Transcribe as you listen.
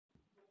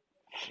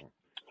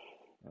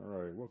All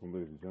right, welcome,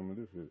 ladies and gentlemen.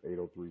 This is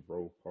 803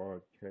 Bro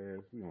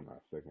Podcast. We on our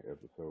second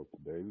episode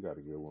today. We got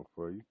a good one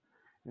for you.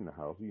 In the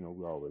house, we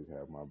always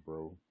have my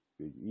bro,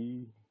 Big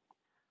E,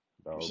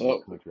 What's dog, Big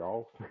up? Country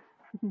Off,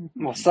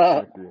 What's Big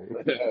up?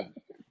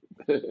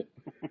 Country.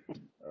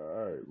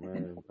 All right,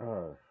 man.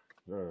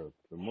 The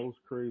most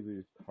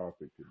craziest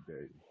topic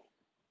today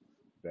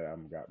that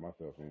I'm got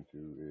myself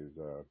into is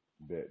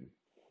betting,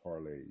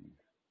 parlays,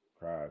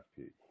 prize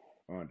picks,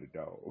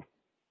 underdog.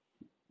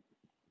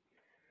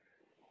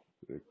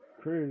 The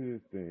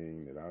craziest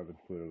thing that I've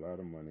put a lot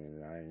of money in,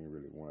 and I ain't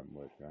really want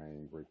much. I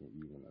ain't breaking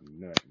even or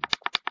nothing.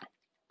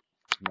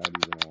 Not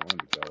even on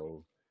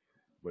underdog,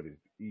 but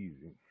it's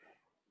easy.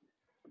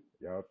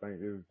 Y'all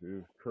think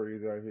it's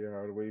crazy out here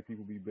how the way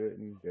people be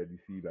betting? That you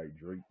see like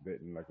Drake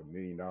betting like $1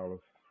 million on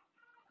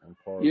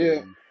Yeah,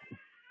 parlays.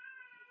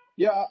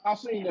 yeah, I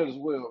seen that as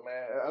well,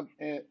 man.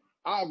 And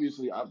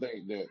obviously, I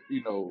think that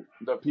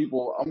the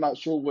people. I'm not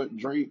sure what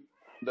Drake,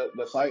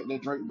 the site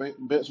that Drake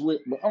bets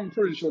with, but I'm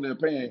pretty sure they're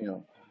paying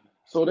him.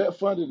 So that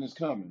funding is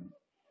coming.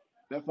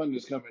 That funding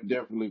is coming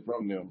definitely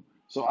from them.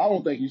 So I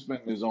don't think he's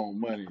spending his own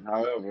money.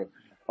 However,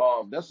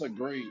 that's a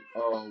great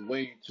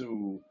way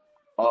to,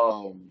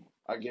 I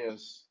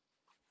guess,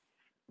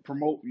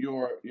 promote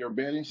your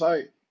betting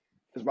site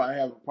is by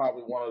having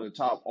probably one of the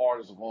top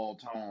artists of all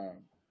time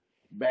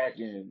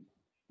backing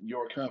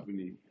your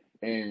company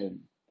and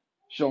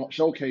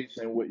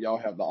showcasing what y'all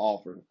have to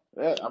offer.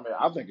 I mean,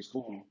 I think it's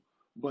cool,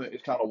 but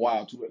it's kind of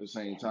wild too at the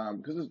same time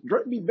because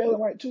Drake be betting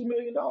like $2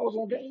 million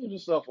on games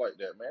and stuff like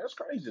that. Man, that's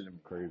crazy to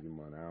Crazy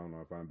money. I don't know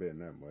if I'm betting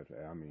that much.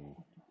 I mean,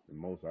 the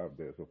most I've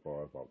bet so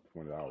far is about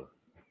 $20.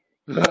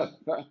 me.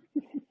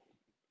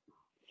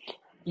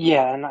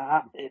 Yeah, and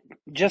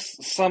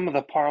just some of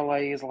the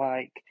parlays,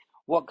 like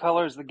what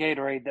color is the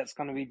Gatorade that's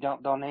going to be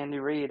dumped on Andy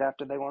Reid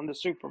after they won the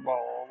Super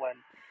Bowl, and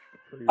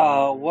Crazy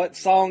money. what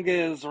song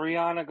is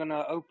Rihanna going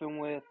to open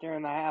with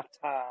during the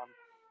halftime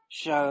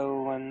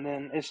show, and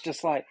then it's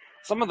just like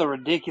some of the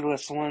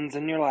ridiculous ones,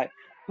 and you're like,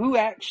 who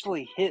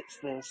actually hits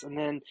this? And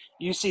then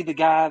you see the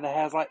guy that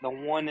has like the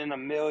 1 in a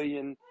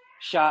million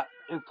shot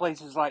who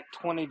places like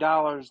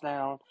 $20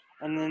 down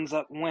and ends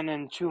up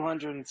winning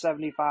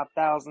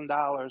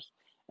 $275,000,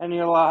 and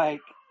you're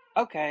like,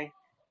 okay,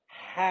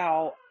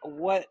 how?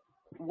 What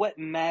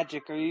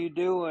magic are you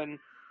doing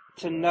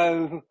to Right.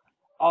 know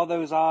all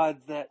those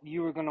odds that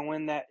you were going to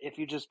win that if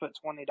you just put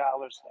 $20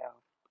 down?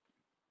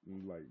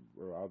 Like,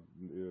 bro,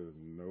 there's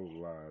no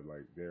lie.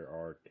 Like, there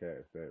are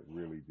cats that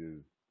really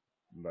just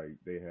like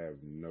they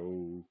have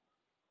no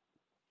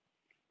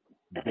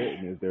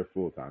betting is their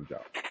full time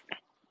job.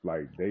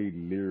 Like, they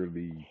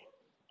literally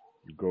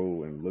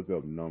go and look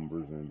up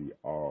numbers and the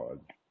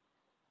odds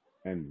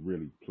and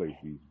really place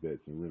these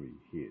bets and really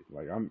hit.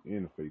 Like, I'm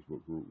in a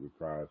Facebook group with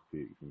prize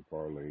picks and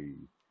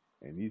parlays,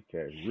 and these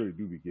cats really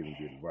do be giving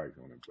good advice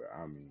on it. But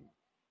I mean,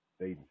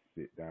 they just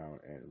sit down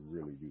and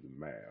really do the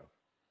math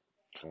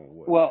on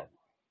what Well,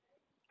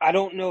 they're. I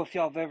don't know if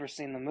y'all have ever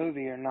seen the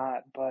movie or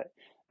not, but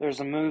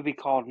there's a movie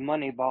called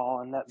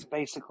Moneyball, and that's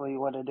basically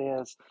what it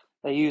is.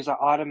 They use an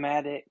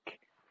automatic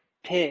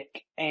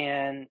pick,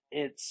 and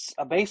it's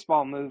a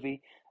baseball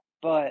movie,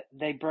 but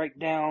they put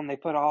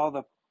all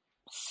the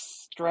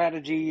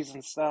strategies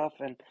and stuff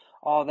and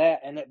all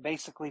that, and it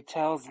basically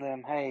tells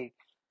them, hey,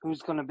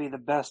 who's going to be the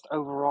best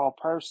overall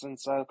person.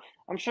 So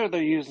I'm sure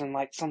they're using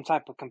like some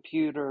type of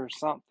computer or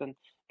something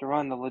to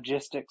run the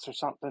logistics or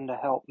something to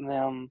help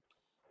them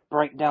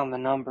break down the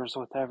numbers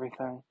with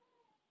everything.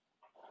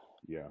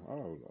 Yeah.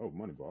 Oh,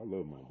 Moneyball. I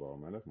love Moneyball,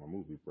 man. That's my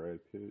movie. Brad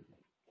Pitt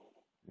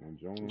and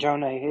Jonah.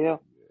 Jonah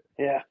Hill,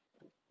 yeah.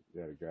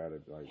 Yeah, the guy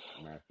that like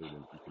mastered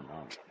in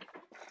economics,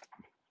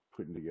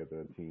 putting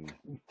together a team.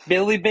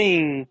 Billy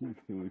Bean.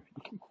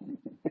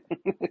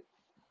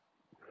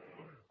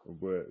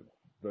 But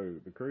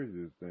the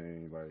craziest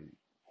thing, like,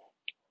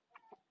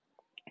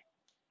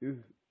 is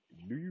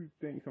do you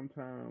think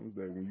sometimes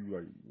that when you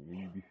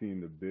be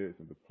seeing the bets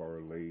and the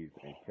parlays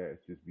and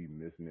cats just be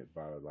missing it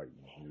by like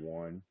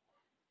one?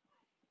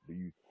 Do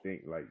you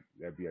think like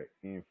that'd be an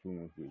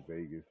influence with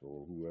Vegas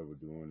or whoever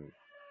doing it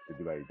to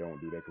be like,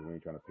 don't do that because we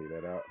ain't trying to pay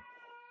that out?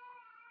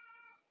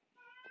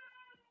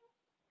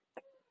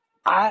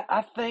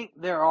 I think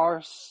there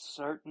are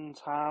certain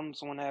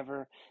times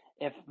whenever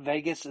if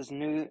Vegas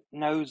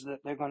knows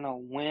that they're going to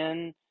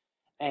win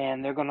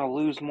and they're going to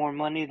lose more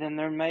money than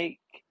they make,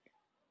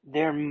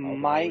 there I also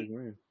always might,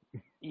 win.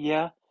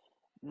 yeah,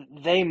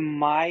 they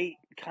might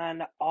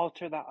kind of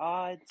alter the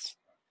odds.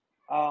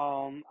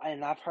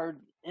 And I've heard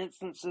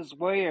instances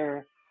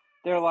where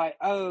they're like,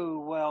 oh,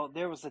 well,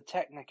 there was a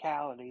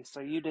technicality, so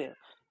you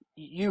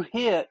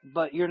hit,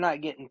 but you're not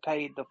getting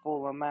paid the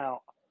full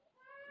amount.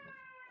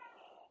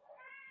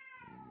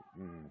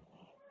 Mm.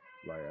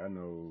 Like I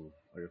know,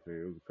 like I said,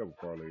 it was a couple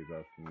parlays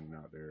I've seen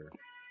out there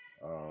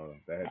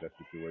that had that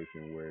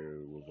situation where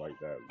it was like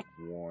that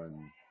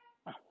one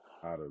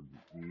out of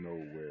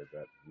nowhere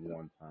that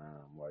one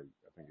time. Like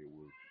I think it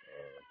was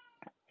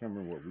can't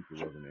remember what week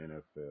it was in the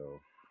NFL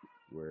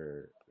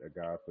where a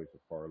guy placed a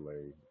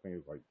parlay. I think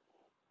it was like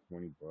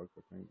 $20, I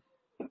think,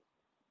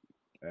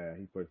 and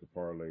he placed a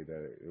parlay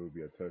that it would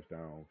be a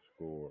touchdown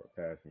score, a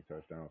passing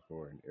touchdown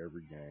score in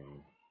every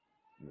game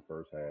in the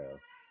first half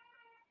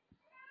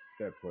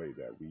that played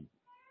that week,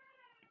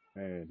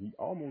 and he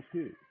almost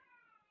hit.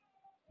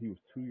 He was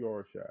 2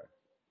 yards shy.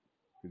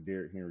 The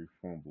Derrick Henry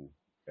fumble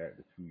at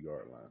the 2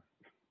 yard line.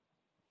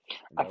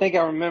 And I that was think I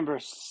like remember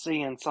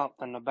seeing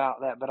something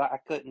about that, but I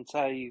couldn't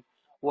tell you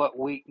what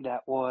week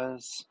that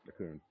was. I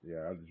couldn't.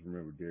 Yeah, I just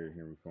remember Derrick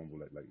Henry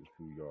fumble at like the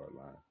 2 yard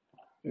line,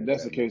 If and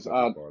that's the that messed case, up the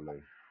I parlay.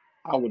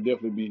 I would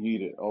definitely be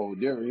heated. Oh,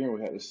 Derrick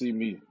Henry had to see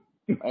me.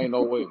 Ain't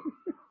no way.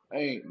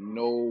 Ain't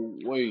no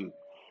way.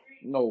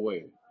 No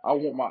way. I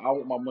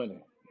want my money.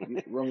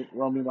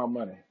 Run me my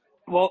money.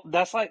 Well,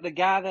 that's like the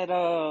guy that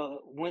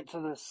went to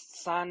the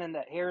signing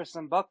that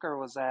Harrison Bucker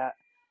was at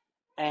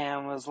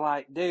and was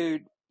like,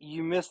 "Dude,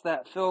 you missed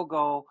that field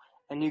goal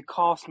and you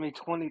cost me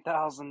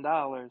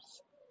 $20,000."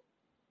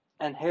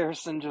 And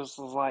Harrison just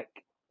was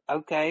like,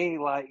 "Okay,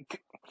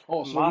 like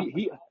Oh, so my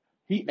he Yeah,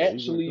 he went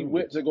actually to him.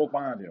 went to go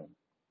find him.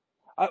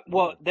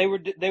 well, Yeah,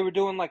 they were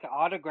doing like an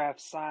autograph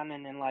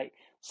signing in like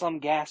some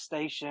gas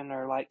station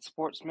or like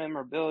sports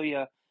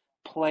memorabilia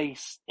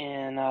place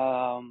in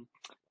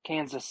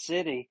Kansas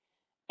City,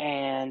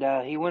 and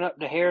he went up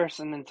to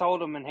Harrison and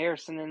told him, and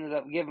Harrison ended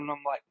up giving him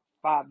like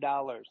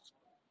 $5,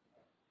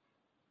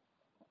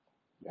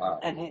 Wow.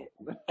 and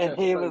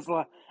he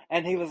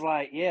was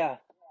like, yeah,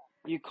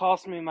 you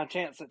cost me my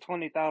chance at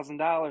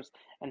 $20,000,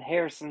 and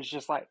Harrison's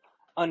just like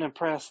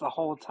unimpressed the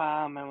whole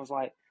time and was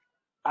like,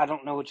 I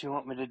don't know what you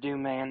want me to do,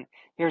 man.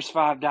 Here's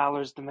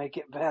 $5 to make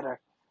it better.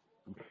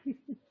 yeah,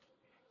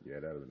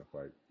 that'd have been a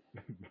fight.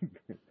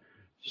 That'd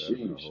have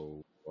been a Sheesh.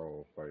 whole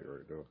brawl fight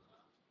right there.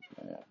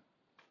 Man.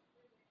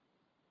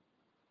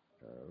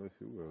 Let's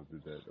see who else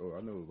did that. Oh,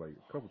 I know it was like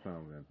a couple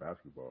times in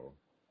basketball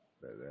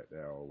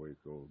that always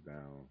goes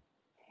down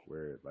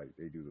where like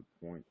they do the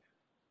points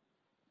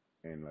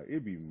and like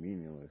it'd be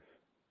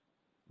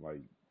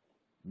like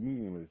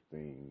meaningless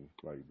things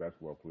like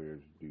basketball players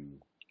do,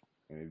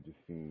 and it just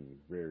seems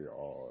very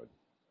odd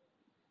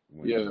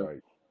when Yeah.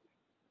 like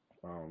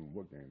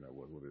what game that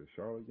was? Was it a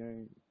Charlotte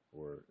game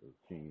or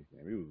a Kings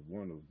game? It was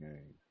one of those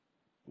games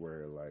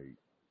where like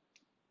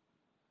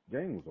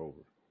game was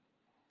over.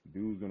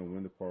 Dude's gonna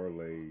win the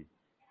parlay,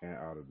 and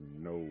out of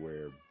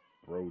nowhere,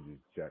 bro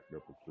just jacked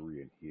up a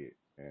three and hit,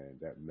 and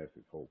that messed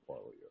his whole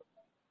parlay up.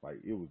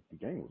 Like the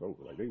game was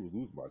over. Like they was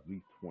losing by at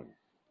least 20,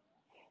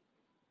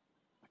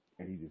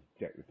 and he just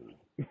jacked the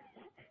three.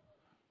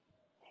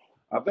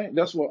 I think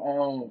that's what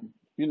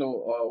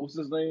what's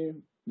his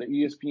name? The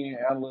ESPN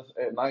analyst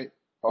at night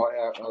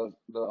or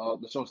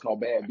the show's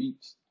called Bad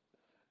Beats.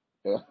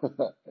 Yeah.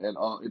 And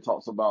it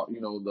talks about,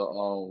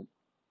 the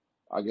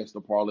I guess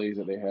the parlays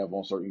that they have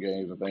on certain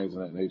games and things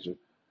of that nature. Is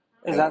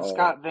And that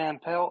Scott Van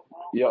Pelt?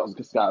 yeah,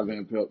 it's Scott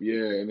Van Pelt,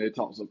 yeah, and they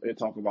talk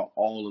about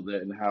all of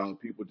that and how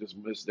people just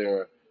miss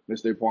their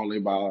parlay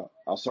by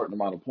a certain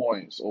amount of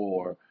points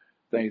or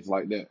things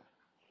like that.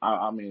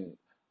 I mean,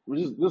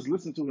 just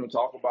listen to him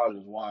talk about it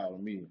is wild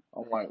to me.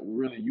 I'm like,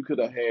 really, you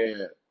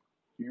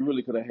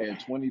really could have had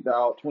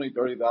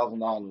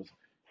 $30,000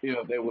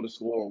 if they would have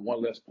scored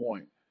one less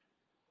point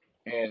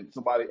and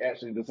somebody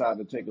actually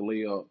decided to take a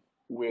layup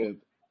with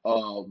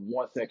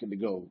 1 second to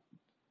go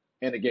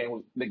and the game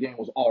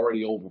was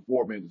already over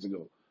 4 minutes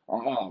ago.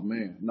 Oh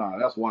man, nah,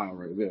 that's wild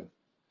right there.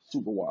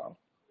 Super wild.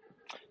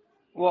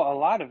 Well, a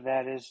lot of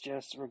that is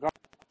just regardless,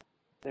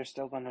 they're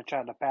still going to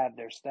try to pad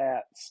their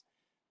stats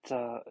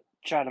to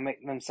try to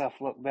make themselves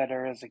look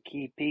better as a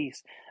key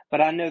piece.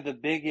 But I know the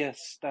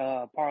biggest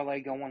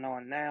parlay going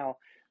on now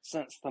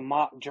since the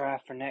mock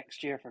draft for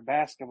next year for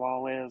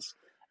basketball is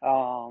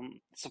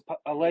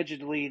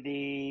allegedly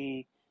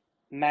the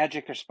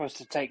Magic are supposed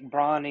to take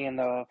Bronny, and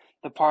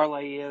the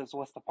parlay is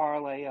what's the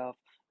parlay of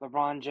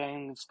LeBron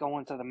James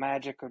going to the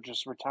Magic or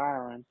just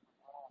retiring?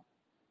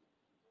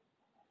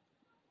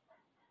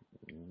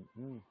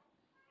 Mm-hmm.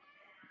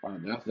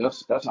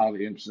 That's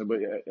highly interesting. But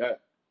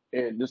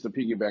and just to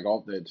piggyback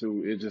off that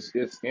too, it's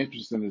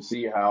interesting to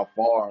see how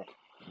far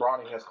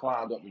Bronny has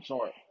climbed up the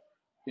chart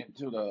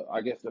into the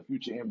I guess the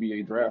future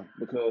NBA draft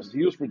because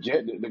he was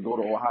projected to go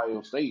to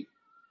Ohio State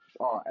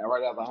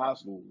right after high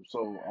school.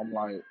 So I'm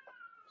like,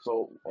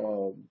 so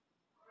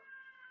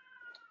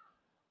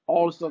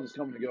all the stuff that's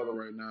coming together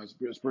right now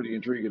is pretty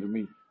intriguing to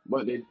me.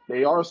 But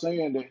they are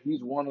saying that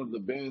he's one of the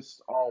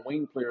best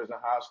wing players in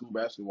high school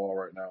basketball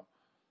right now.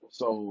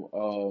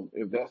 So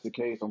if that's the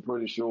case, I'm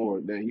pretty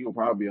sure that he will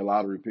probably be a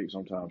lottery pick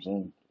sometime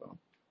soon. So,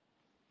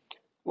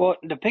 Well,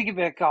 to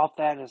piggyback off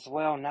that as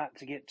well, not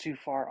to get too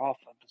far off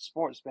of the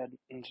sports betting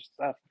and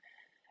stuff,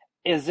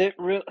 is it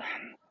real?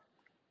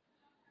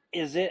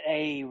 Is it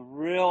a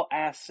real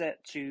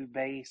asset to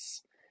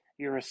base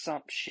your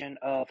assumption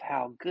of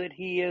how good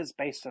he is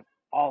based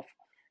off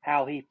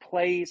how he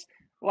plays?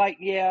 Like,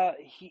 yeah,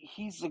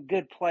 he's a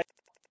good player,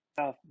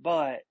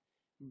 but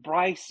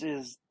Bryce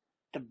is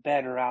the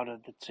better out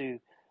of the two.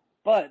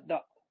 But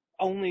the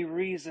only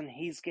reason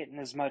he's getting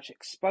as much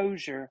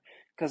exposure,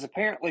 because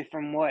apparently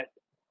from what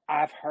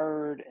I've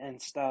heard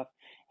and stuff,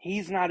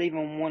 he's not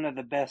even one of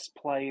the best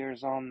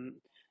players on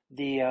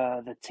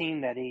the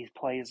team that he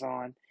plays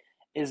on?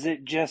 Is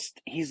it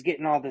just he's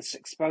getting all this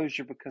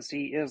exposure because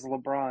he is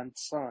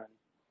LeBron's son?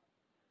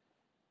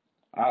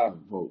 I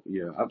vote,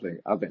 yeah, I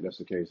think that's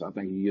the case. I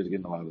think he is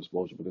getting a lot of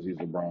exposure because he's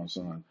LeBron's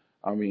son.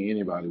 I mean,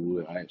 anybody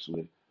would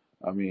actually.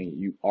 I mean,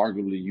 you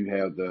arguably you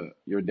have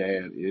your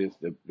dad is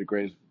the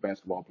greatest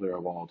basketball player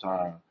of all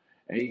time,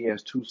 and he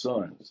has two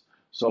sons.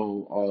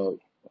 So,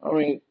 I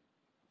mean,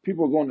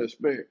 people are going to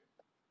expect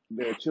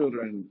their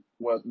children,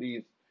 well,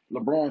 these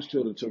LeBron's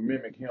children, to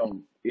mimic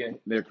him in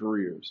their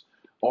careers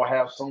or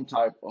have some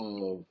type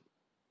of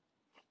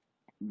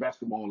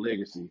basketball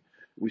legacy.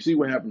 We see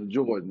what happened to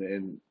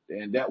Jordan,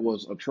 and that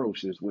was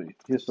atrocious when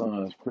his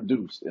sons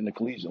produced in the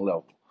collegiate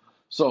level.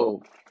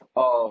 So,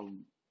 um,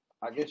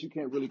 I guess you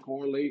can't really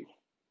correlate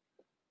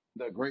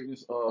the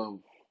greatness of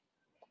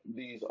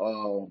these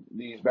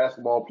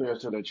basketball players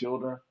to their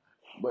children,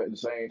 but at the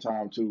same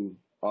time too,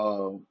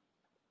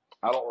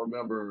 I don't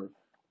remember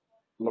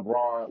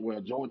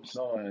Jordan's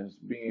sons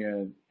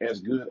being as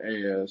good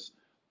as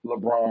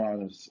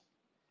LeBron's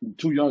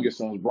two youngest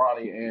sons,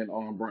 Bronny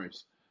and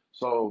Bryce.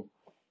 So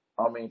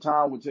I mean,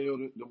 time will tell.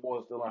 The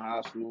boys still in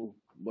high school,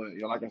 but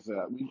yeah, like I said,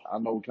 I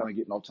know we're kind of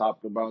getting off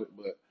topic about it,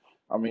 but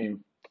I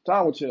mean,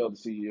 time will tell to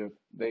see if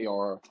they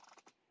are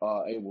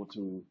able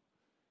to,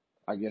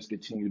 I guess,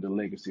 continue the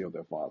legacy of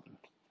their father.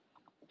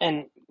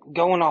 And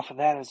going off of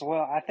that as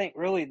well, I think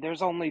really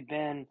there's only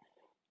been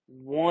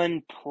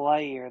one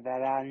player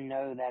that I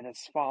know that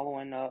is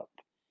following up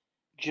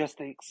just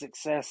the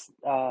success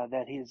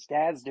that his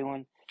dad's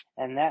doing,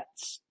 and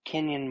that's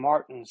Kenyon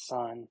Martin's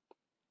son.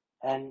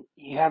 And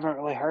you haven't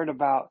really heard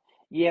about,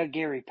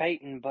 Gary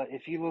Payton, but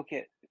if you look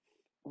at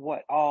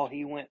what all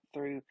he went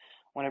through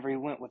whenever he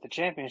went with the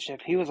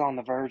championship, he was on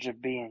the verge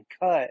of being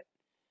cut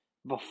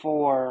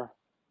before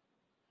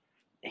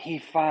he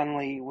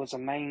finally was a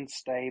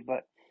mainstay.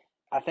 But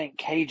I think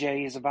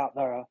KJ is about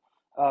the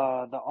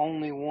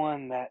only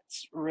one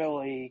that's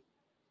really,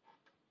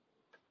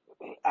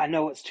 I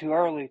know it's too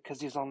early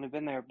because he's only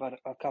been there but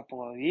a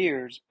couple of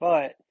years,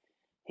 but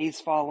he's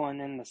following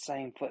in the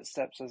same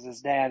footsteps as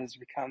his dad, is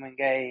becoming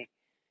a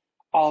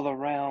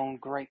all-around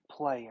great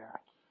player.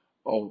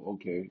 Oh,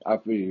 okay. I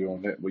feel you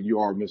on that, but you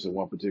are missing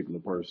one particular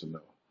person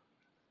though.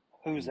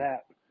 Who's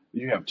that?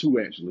 You have two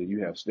actually.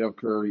 You have Steph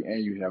Curry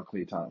and you have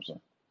Klay Thompson.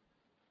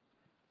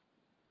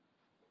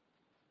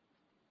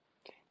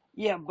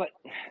 Yeah, but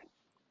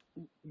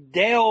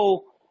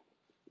Dale,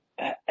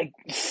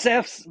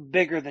 Steph's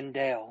bigger than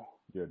Dale.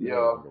 Yeah, Dale's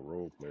Yeah, like a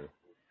role player.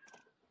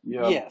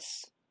 yeah,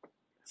 Yes.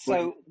 but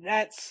So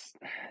that's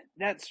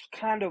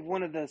kind of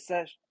one of the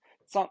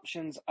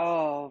assumptions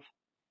of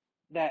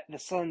that the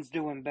son's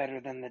doing better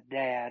than the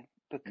dad,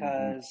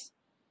 hmm because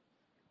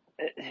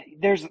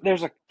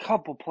there's a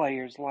couple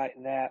players like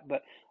that.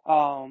 But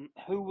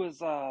who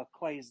was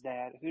Clay's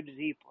dad? Who did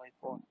he play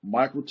for?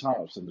 Michael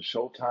Thompson, the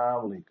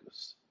Showtime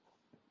Lakers.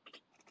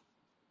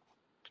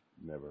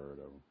 Never heard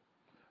of him.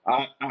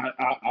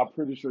 I'm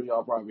pretty sure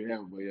y'all probably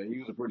haven't, but yeah, he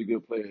was a pretty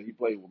good player. He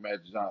played with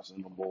Magic Johnson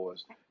and the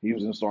boys. He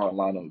was in the starting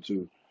lineup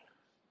too.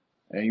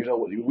 And you know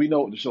what? We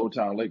know what the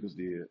Showtime Lakers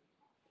did.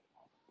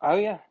 Oh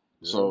yeah.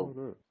 Yeah, I know So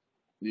that.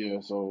 yeah,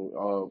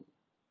 so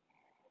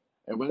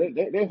and but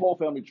their whole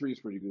family tree is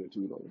pretty good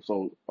too though.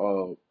 So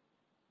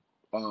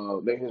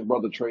his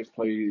brother Trace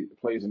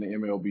plays in the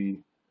MLB.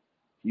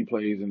 He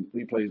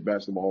plays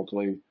basketball.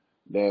 Clay,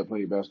 dad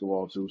played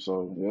basketball too.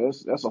 So yeah,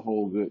 that's a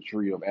whole good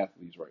tree of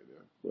athletes right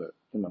there. But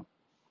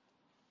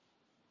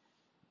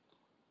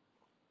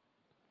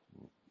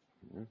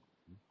Yeah.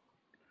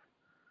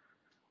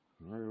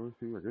 All right, let's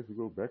see. I guess we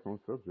go back on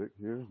subject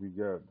here. We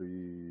got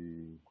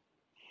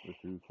let's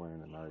see who's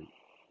playing tonight.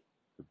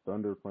 The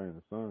Thunder playing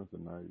the Suns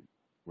tonight.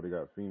 Well, they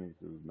got Phoenix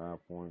is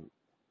 9-point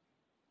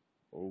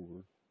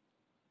over.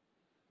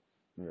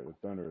 Yeah, the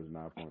Thunder is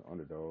 9-point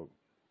underdog.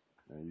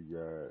 And you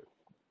got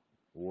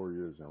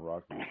Warriors and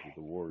Rockets with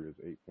the Warriors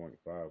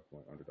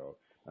 8.5-point underdog.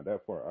 Now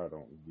that part I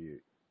don't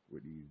get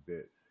with these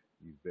bets.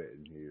 These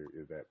betting here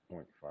is at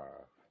 0.5.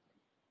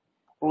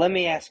 Let That's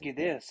me half ask a you point.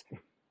 this: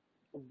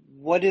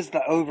 what is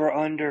the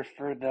over/under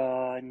for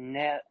the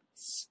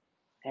Nets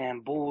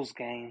and Bulls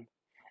game?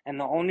 And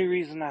the only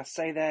reason I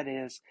say that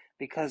is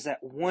because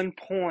at one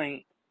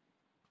point,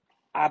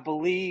 I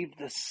believe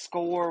the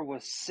score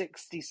was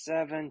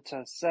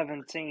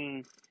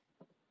 67-17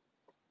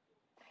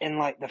 in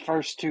like the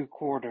first two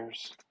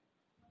quarters.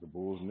 The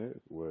Bulls Nets,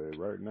 well,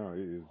 right now it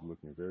is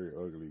looking very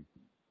ugly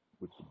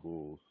with the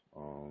Bulls.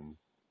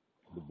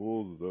 The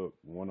Bulls is up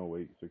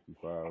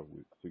 108-65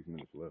 with 6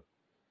 minutes left.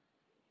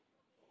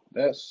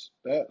 that's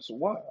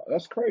wow.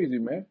 That's crazy,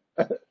 man.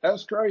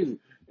 That's crazy.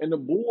 And the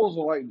Bulls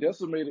are like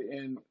decimated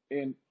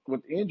in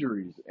with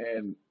injuries,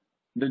 and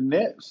the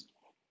Nets.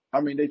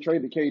 I mean, they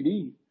traded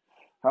KD.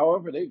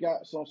 However, they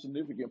got some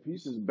significant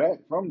pieces back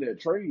from that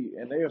trade,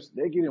 and they're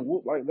getting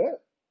whooped like that.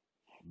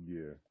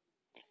 Yeah,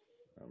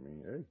 I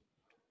mean, hey,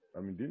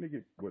 I mean, didn't they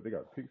get what they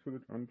got picks for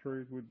on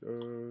trades with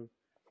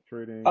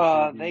trading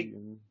They KD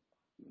and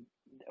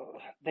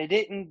they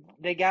didn't.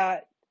 They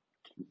got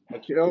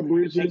Mikael they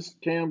Bridges,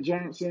 Cam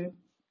Johnson.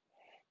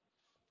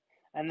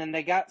 And then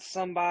they got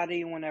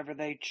somebody whenever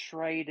they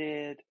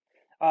traded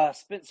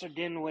Spencer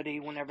Dinwiddie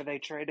whenever they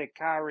traded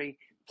Kyrie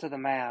to the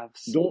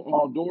Mavs.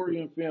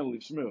 Dorian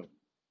Finley-Smith.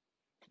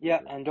 Yeah,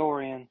 and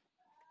Dorian.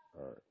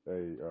 All right.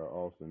 Hey,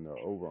 Austin,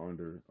 over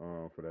under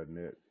for that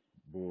Nets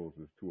Bulls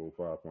is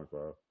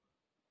 205.5.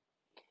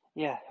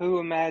 Yeah,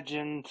 who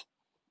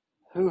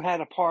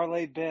had a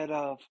parlay bet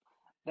of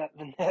that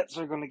the Nets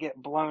are going to get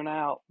blown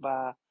out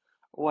by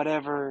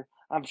whatever?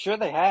 I'm sure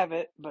they have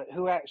it, but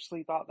who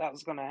actually thought that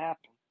was going to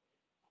happen?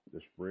 The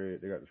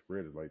spread, they got the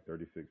spread is like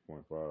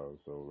 36.5.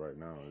 So right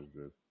now it's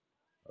just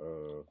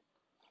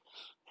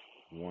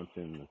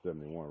 110 to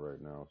 71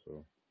 right now.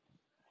 So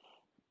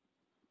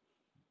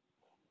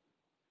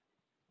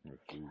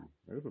let's see.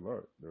 There's a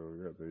lot. Though.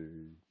 We got the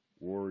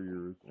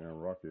Warriors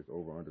and Rockets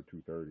over under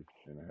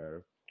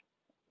 230.5.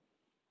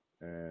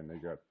 And they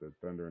got the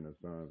Thunder and the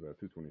Suns at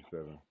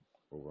 227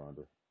 over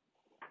under.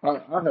 I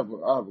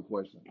have a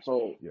question.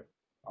 So Yeah.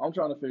 I'm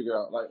trying to figure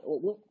out, like,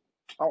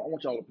 I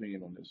want y'all's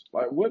opinion on this.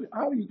 Like,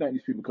 how do you think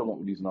these people come up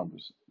with these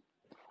numbers?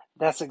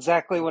 That's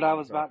exactly what I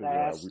was Trying to about to figure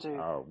out, ask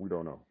too. we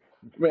don't know.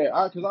 Man,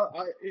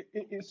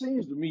 it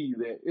seems to me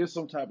that it's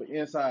some type of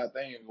inside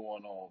thing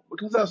going on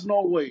because there's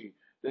no way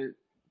that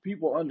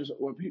people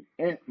understand.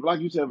 And like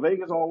you said,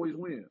 Vegas always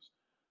wins.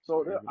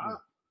 So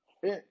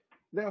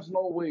there's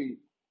no way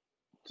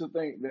to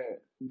think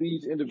that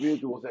these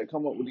individuals that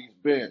come up with these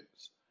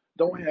bets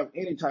don't have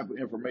any type of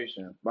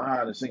information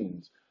behind the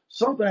scenes.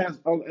 Something has,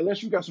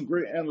 unless you got some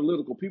great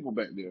analytical people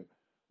back there.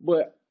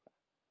 But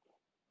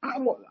I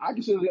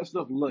consider that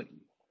stuff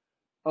lucky,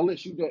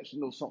 unless you actually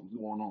know something's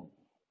going on.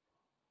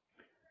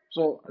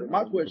 So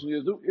my question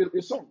is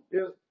some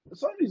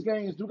of these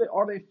games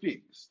are they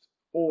fixed,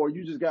 or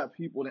you just got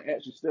people that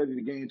actually study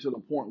the game to the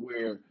point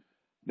where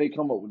they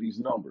come up with these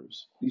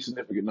numbers, these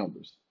significant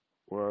numbers?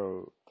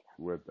 Well,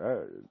 with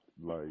that,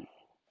 like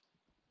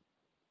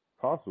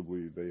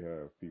possibly they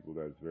have people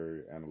that's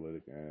very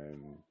analytic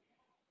and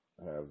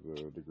has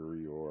a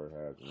degree or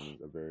has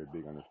a very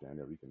big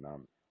understanding of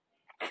economics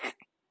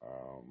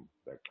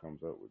that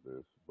comes up with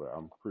this. But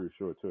I'm pretty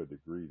sure to a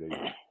degree they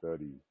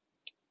study.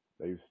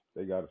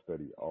 They got to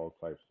study all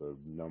types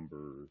of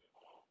numbers,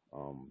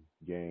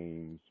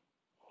 games,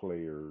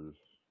 players,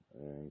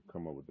 and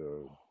come up with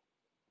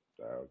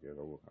I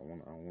don't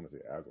want to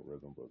say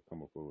algorithm, but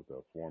come up with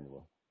a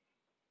formula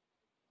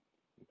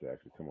to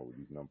actually come up with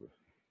these numbers.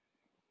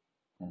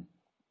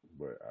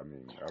 But I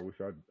mean, I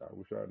wish I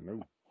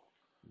knew,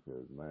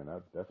 because man,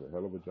 that's a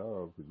hell of a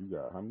job. Because you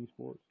got how many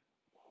sports?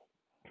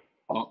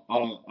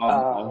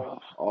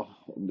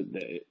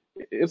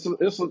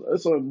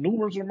 It's a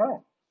numerous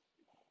amount.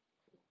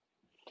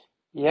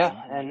 Yeah,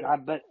 and I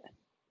bet.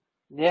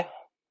 Yeah,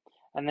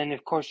 and then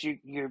of course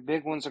your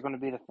big ones are going to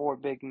be the four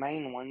big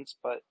main ones,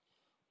 but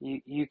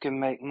you can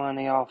make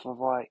money off of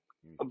like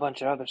a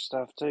bunch of other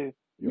stuff too.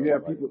 You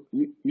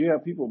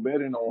have people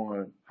betting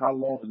on how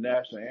long the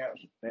national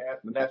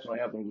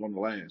anthem is going to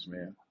last,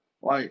 man.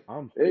 Like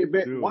they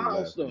bet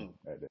wild stuff.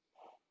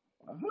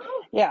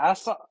 Yeah,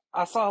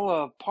 I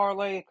saw a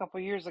parlay a couple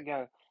years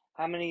ago.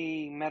 How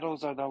many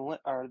medals are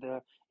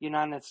the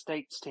United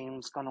States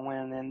teams going to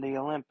win in the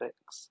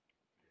Olympics?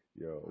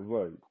 Yo, it's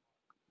like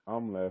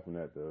I'm laughing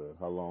at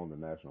how long the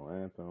national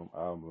anthem.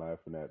 I'm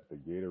laughing at the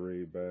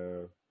Gatorade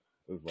bath.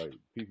 It's like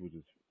people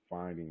just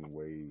finding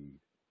ways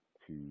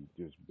to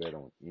just bet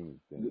on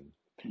anything.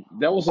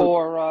 Go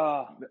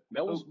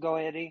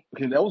ahead, Eddie.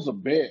 Okay, that was a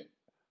bet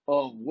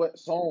of what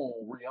song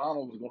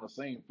Rihanna was going to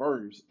sing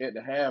first at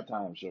the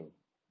halftime show.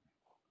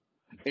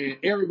 And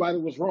everybody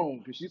was wrong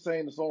because she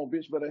sang the song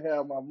 "Bitch Better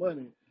Have My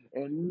Money,"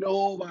 and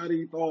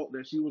nobody thought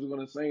that she was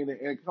going to sing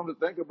it. And come to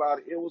think about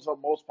it, it was her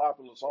most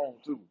popular song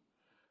too.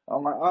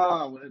 I'm like,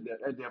 well,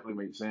 that definitely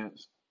makes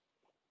sense.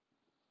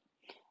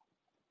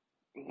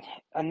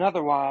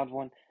 Another wild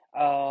one.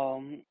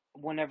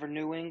 Whenever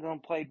New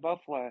England played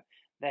Buffalo,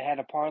 they had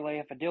a parlay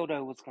if a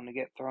dildo was going to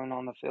get thrown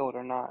on the field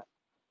or not.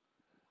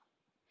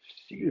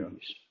 Yeah.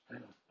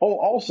 Oh,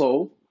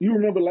 also, you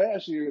remember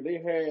last year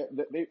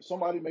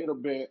somebody made a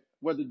bet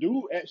where the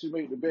dude actually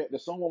made the bet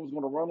that someone was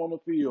going to run on the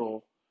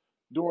field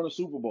during the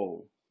Super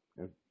Bowl.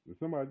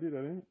 Somebody did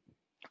that, didn't it?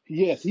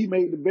 Yes, he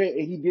made the bet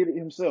and he did it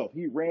himself.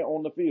 He ran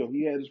on the field.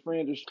 He had his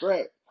friend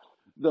distract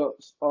the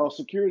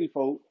security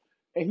folk,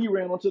 and he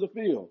ran onto the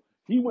field.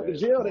 He went to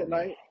jail that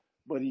night,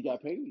 but he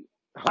got paid.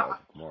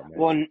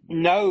 Well,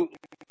 no,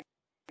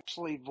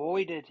 actually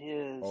voided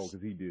his. Oh,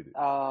 because he did it.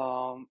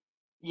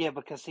 Yeah,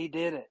 because he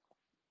did it.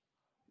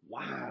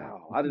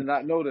 Wow, I did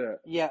not know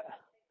that. Yeah,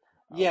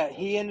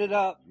 he ended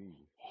up.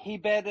 He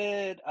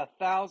betted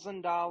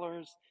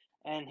 $1,000,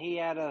 and he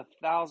had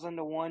 1,000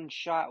 to 1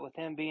 shot with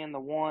him being the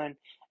one,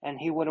 and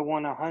he would have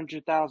won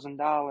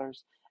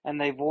 $100,000. And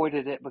they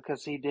voided it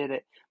because he did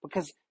it.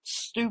 Because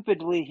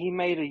stupidly, he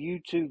made a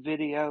YouTube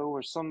video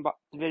or some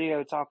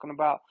video talking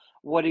about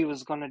what he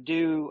was going to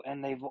do,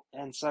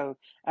 and so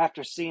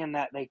after seeing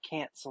that, they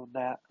canceled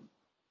that.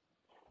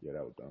 Yeah,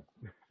 that was dumb.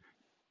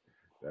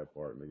 That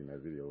part, making that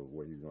video of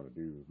what he's going to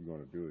do, if he's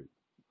going to do it.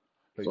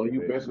 So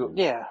you basically,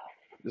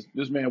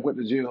 this man went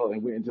to jail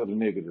and went into the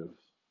negatives.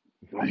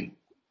 Right.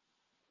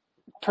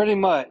 Pretty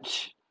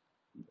much.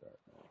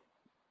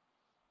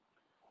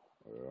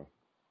 Well,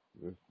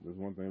 there's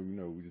one thing we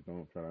know. We just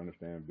don't try to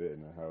understand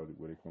betting and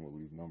where they come up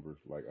with these numbers.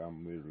 Like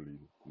I'm literally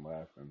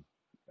laughing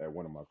at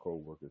one of my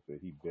coworkers said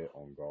he bet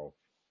on golf.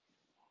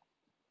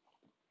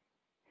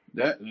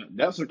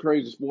 That's a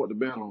crazy sport to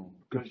bet on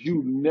because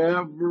you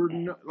never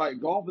know. Like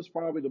golf is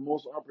probably the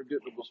most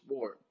unpredictable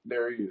sport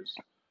there is.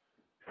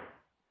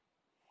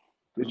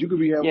 Because you could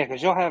be having Yeah,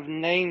 because you'll have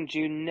names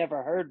you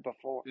never heard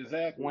before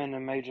exactly.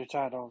 winning major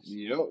titles.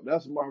 Yep,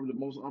 that's probably the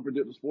most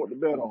unpredictable sport to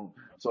bet on.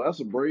 So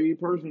that's a brave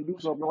person to do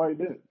something like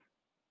that.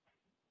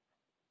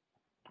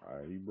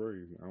 He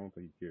brave. I don't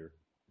think he cared.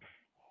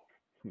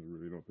 I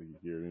really don't think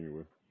he cared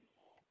anyway.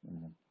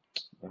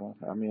 Well,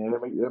 I mean,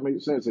 that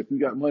makes sense. If you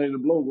got money to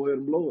blow, go ahead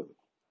and blow it.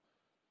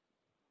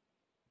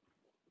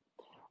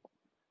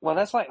 Well,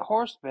 that's like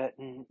horse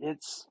betting.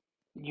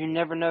 You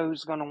never know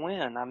who's going to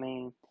win. I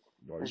mean,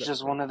 it's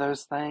just one of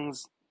those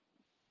things.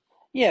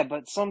 Yeah,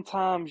 but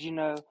sometimes,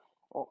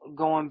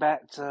 going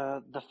back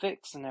to the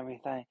fix and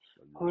everything,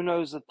 who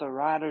knows if the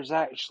rider's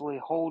actually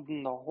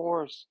holding the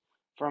horse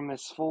from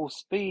his full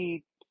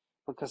speed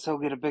because he'll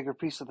get a bigger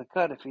piece of the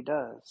cut if he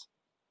does.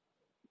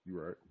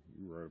 You're right.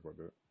 You're right about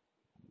that.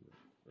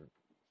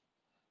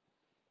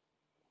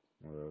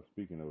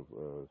 Speaking of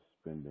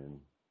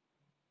spending,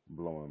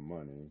 blowing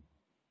money,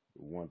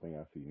 one thing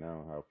I see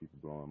now, how people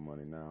blowing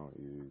money now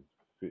is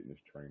fitness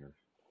trainers.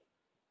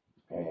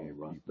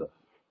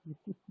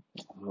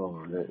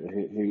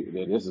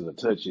 This is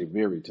a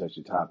very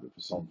touchy topic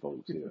for some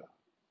folks here.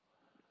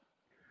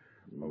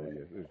 Oh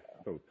yes, it's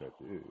so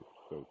touchy. It is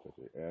so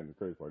touchy. And the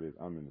crazy part is,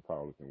 I'm in the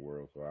powerlifting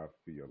world, so I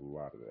see a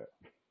lot of that.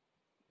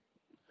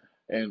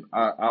 And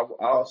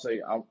I'll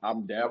say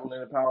I'm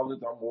dabbling in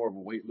powerlifting. I'm more of a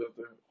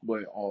weightlifter,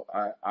 but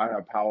I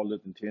have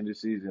powerlifting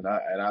tendencies, and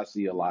I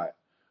see a lot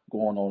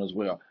going on as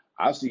well.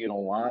 I see it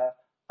online.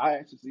 I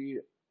actually see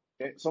it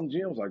at some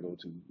gyms I go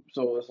to.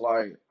 So it's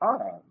like,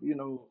 I'm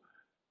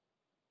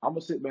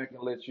gonna sit back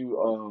and let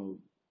you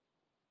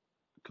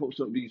coach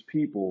up these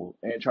people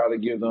and try to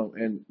give them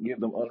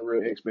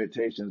unreal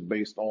expectations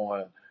based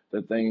on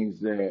the things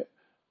that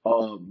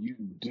you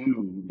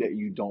do that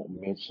you don't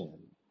mention.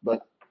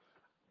 But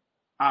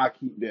I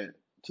keep that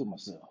to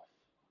myself.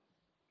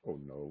 Oh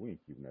no, we ain't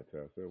keeping that to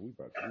ourselves. We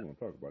gonna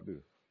talk about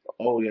this.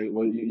 Oh yeah,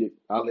 well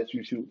I'll let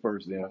you shoot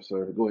first, then,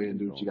 sir. Go ahead and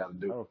do what you got to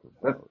do. Talk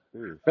about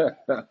this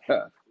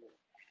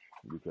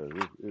because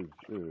it is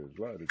a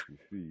lot that you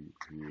see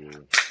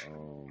here.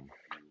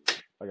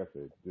 Like I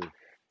said, just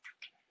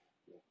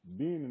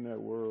being in that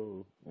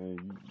world, and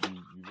you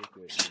look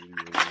at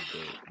videos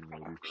that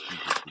these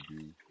people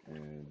produce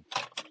and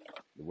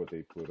what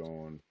they put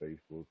on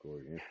Facebook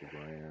or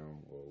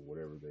Instagram or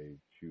whatever they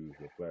choose,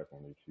 the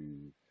platform they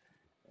choose,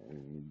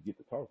 and you get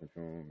to talking to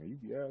them, and you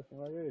be asking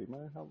like, "Hey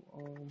man, how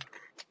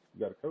you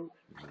got a coach?"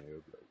 And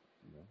they'll be like,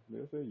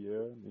 they'll say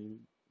yeah, and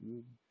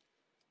you're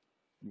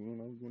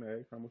gonna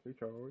ask how much they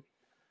charge.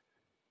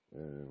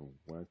 And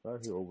once I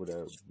hit over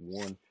that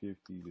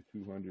 150 to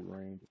 200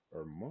 range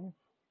a month,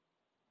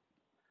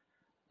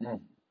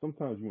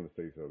 sometimes you want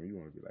to say something. You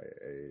want to be like,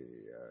 "Hey,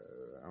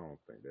 I don't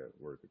think that's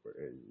worth it." But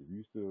hey,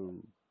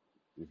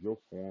 if your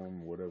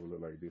form, whatever,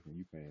 look like this, and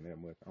you paying that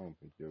much, I don't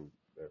think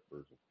that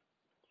person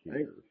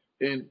cares.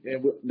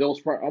 And with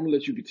those I'm gonna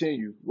let you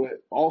continue.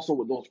 But also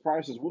with those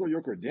prices, what are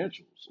your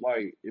credentials?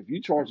 Like, if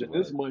you charging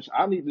this much,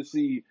 I need to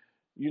see,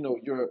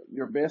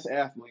 your best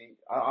athlete.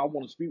 I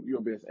want to speak with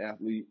your best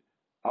athlete.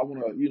 I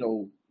want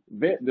to,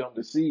 vet them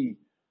to see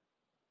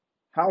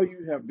how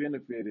you have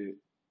benefited,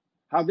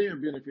 how they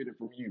have benefited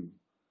from you,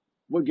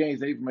 what gains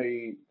they've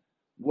made,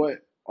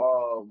 what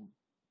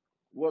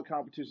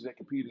competitions they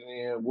competed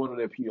in, what are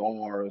their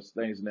PRs,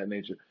 things of that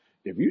nature.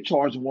 If you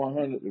charge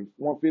 100,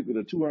 150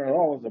 to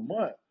 $200 a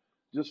month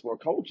just for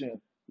coaching,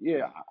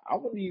 yeah,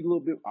 I'm gonna need a little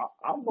bit.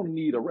 I'm gonna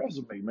need a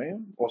resume,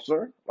 man, or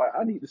sir. Like,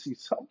 I need to see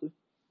something.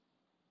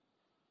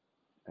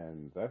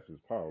 And that's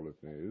just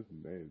powerlifting.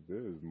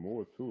 There's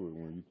more to it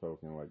when you're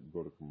talking like you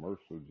go to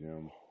commercial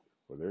gyms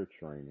for their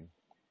training.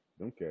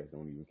 Them cats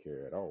don't even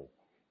care at all.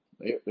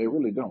 They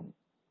really don't.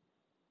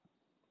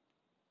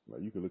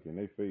 Like, you could look in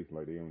their face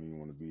like they don't even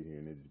want to be here,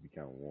 and they just be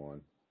counting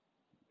 1,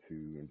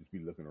 2, and just be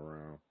looking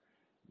around,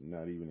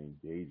 not even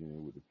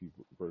engaging with the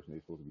person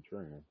they're supposed to be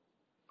training.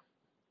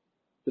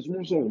 It's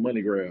more so a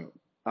money grab.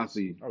 I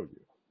see. Oh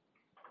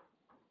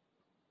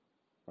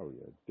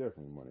yeah,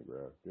 definitely money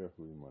grab.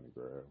 Definitely money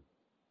grab.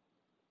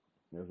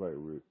 And it's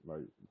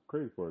like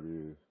crazy part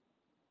is,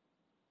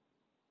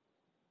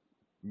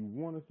 you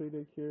want to say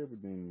they care,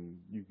 but then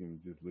you can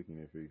just look in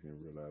their face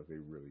and realize they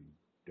really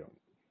don't.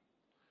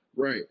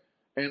 Right.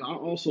 And I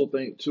also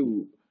think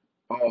too,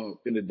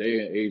 in the day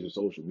and age of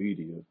social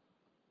media,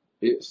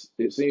 it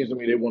seems to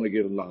me they want to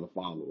get a lot of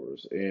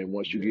followers. And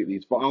once you get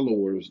these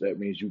followers, that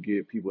means you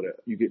get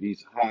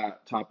these high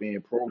top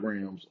end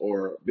programs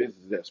or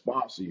businesses that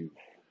sponsor you.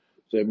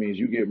 So that means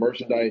you get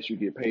merchandise, you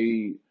get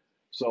paid.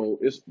 So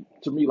it's,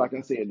 to me, like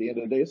I said, at the end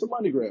of the day, it's a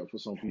money grab for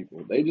some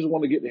people. They just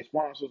want to get their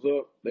sponsors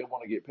up. They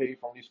want to get paid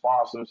from these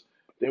sponsors,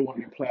 They want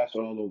to be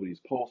plastered all over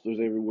these posters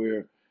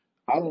everywhere.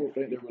 I don't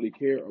think they really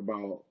care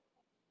about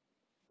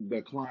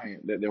the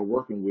client that they're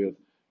working with.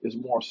 It's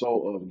more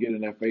so of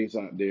getting their face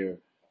out there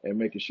and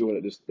making sure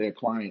that their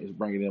client is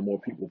bringing in more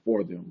people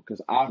for them.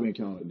 Because I've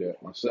encountered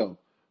that myself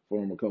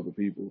from a couple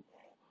people,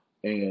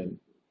 and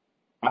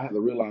I had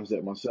to realize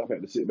that myself. I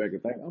had to sit back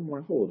and think. I'm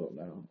like, hold up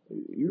now,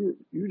 you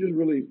just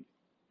really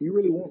you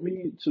really want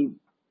me to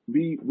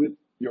be with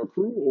your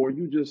crew, or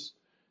you just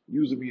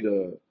using me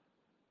to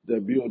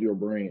build your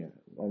brand?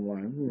 I'm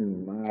like,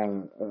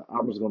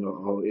 I'm just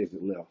gonna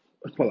exit left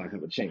until I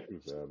have a Just chance.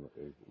 having an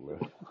exit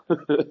left.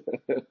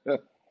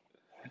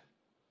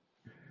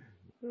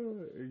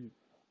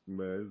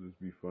 Man, it just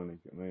be funny,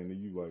 man.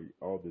 You like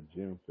all the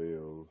gym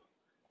fails,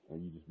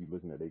 and you just be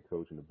looking at their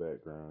coach in the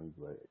background. You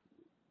be like,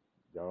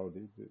 y'all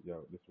did it,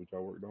 y'all. This what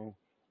y'all worked on.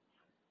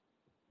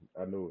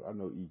 I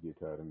know. E get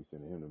tired of me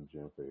sending him them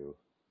gym fails.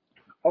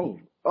 Oh,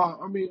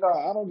 I mean,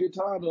 I don't get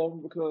tired of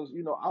them because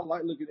I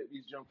like looking at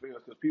these jump fairs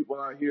because people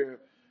out here,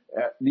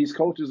 these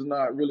coaches are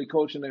not really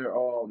coaching their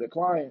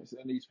clients,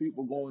 and these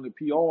people going to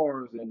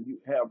PRs and you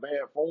have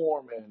bad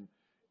form and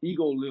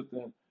ego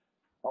lifting.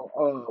 Uh,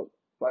 uh,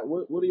 like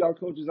what are y'all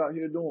coaches out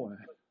here doing?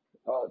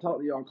 Talk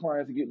to y'all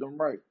clients to get them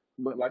right.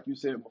 But like you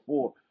said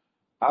before,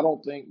 I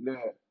don't think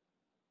that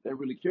they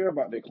really care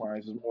about their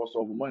clients. It's more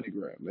so of a money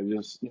grab. They're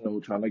just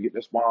trying to get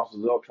their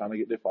sponsors up, trying to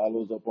get their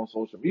followers up on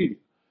social media.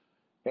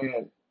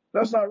 And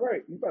that's not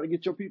right. You got to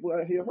get your people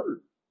out here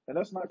hurt, and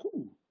that's not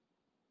cool.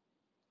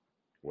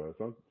 Well,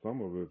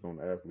 some of it's on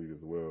the athlete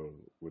as well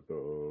with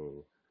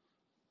the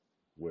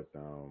with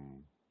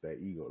that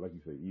ego, like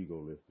you say, ego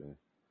lifting,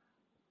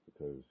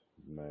 because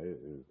man, it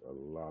is a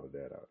lot of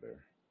that out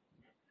there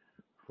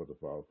for the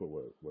for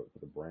what for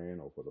the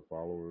brand or for the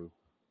followers,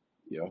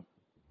 Yeah,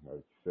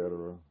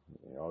 etc.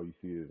 And all you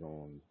see is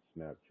on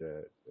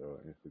Snapchat,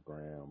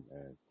 Instagram,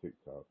 and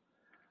TikTok.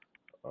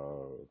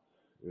 Uh,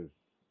 it's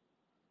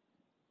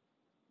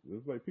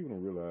it's like people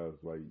don't realize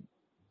like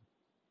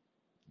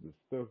the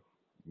stuff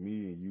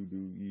me and you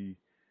do,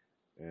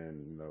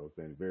 and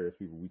saying various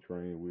people we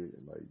train with,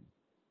 and like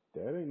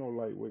that ain't no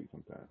lightweight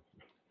sometimes.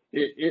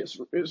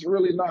 it's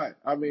really not.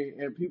 I mean,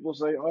 and people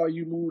say, "Oh,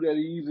 you move that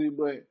easy,"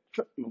 but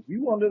if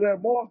you under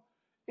that bar,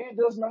 it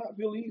does not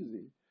feel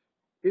easy.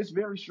 It's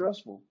very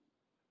stressful.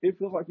 It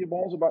feels like your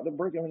bones about to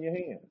break on your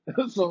hand.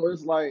 So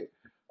it's like,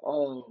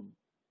 um,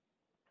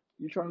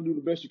 you're trying to do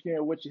the best you can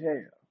with what you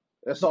have.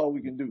 That's all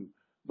we can do.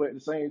 But at the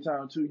same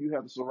time, too, you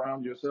have to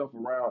surround yourself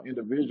around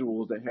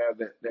individuals that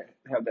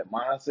have that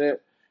mindset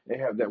and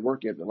have that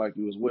work ethic like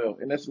you as well.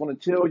 And that's going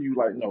to tell you,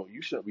 like, no,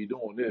 you shouldn't be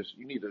doing this.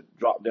 You need to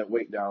drop that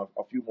weight down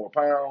a few more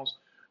pounds,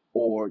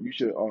 or you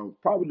should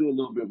probably do a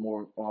little bit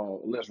more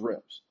less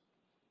reps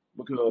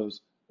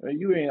because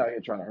you ain't out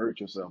here trying to hurt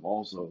yourself.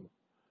 Also,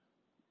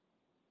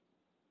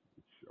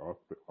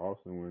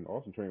 Austin, when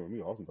Austin trained with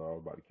me, Austin thought I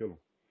was about to kill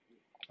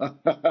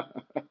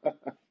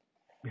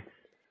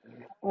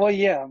Well,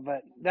 yeah,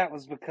 but that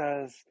was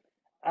because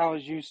I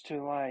was used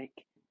to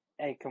like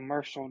a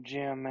commercial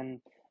gym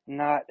and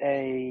not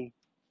a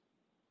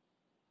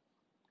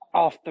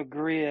off the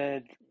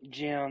grid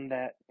gym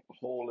that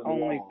hole in the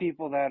only wall.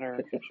 people that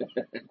are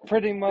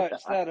pretty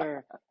much that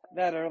are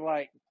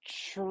like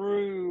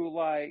true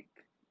like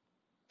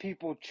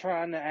people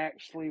trying to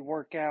actually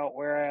work out,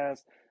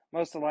 whereas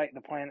most of like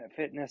the Planet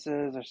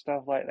Fitnesses or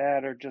stuff like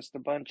that are just a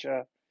bunch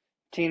of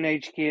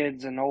teenage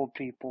kids and old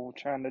people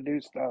trying to do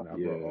stuff. Now I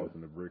brought Yeah.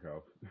 Austin to Brick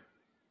House.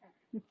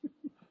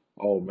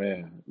 Oh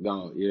man,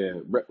 no, yeah,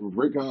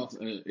 brick house,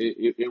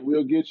 it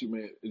will get you,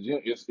 man.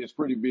 It's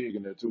pretty big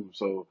in there too,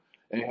 so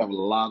they have a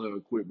lot of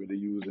equipment to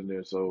use in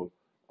there. So,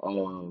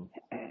 um,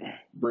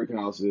 brick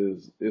house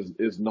is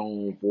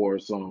known for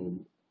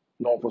some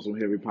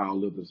heavy power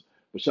lifters.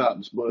 But shout out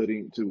to Spud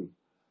Inc. too.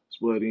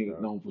 Spud Inc. Shot,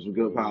 known for some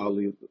good power Spud,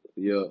 lift.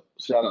 Yeah,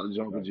 shout out to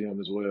Jungle shot, Jim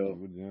as well.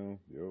 Jungle Jim.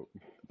 Yep.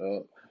 Uh,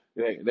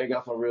 they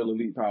got some real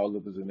elite power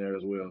lifters in there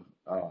as well.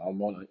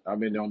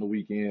 I'm in there on the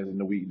weekends and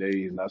the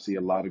weekdays, and I see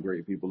a lot of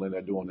great people in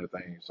there doing their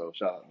thing. So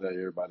shout out to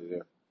everybody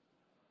there.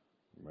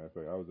 Matter of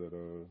fact, I was at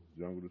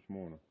Jungle this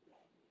morning.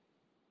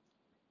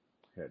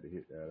 Had to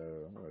hit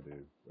that what it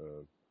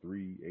is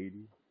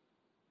 380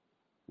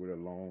 with a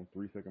long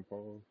 3 second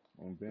pause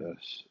on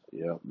bench.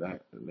 Yeah,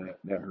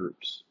 that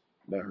hurts.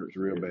 That hurts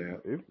real It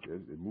bad.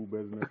 it moved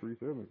better than that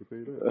 3.7. I can tell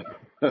you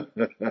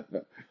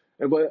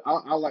But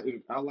I like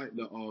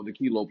the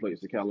kilo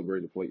plates, the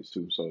calibrated plates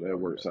too. So that. that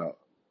Oh yeah, works out.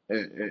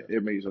 It, yeah. it,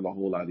 it makes it a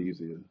whole lot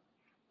easier.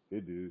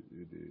 It did.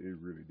 It did. It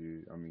really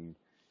did. I mean,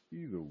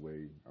 either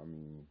way, I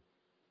mean,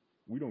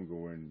 we don't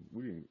go in.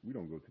 We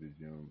don't go to the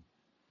gym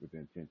with the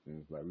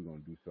intentions like we're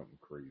gonna do something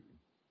crazy.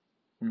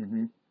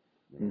 hmm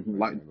You know what I'm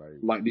Like saying?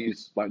 Like,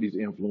 like these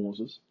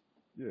influencers.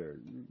 yeah,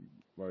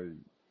 like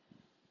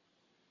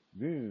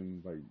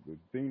then like the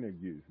thing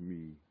that gets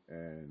me,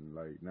 and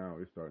like now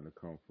it's starting to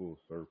come full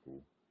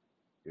circle,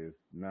 is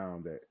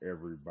now that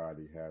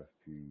everybody has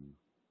to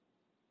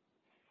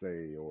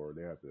say or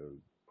they have to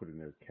put in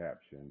their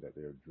caption that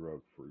they're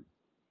drug free.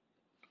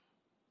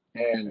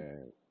 And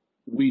And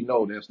we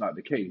know that's not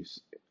the case.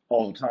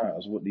 all the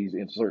times with these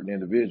certain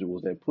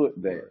individuals that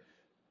put that,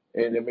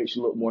 Right. and it makes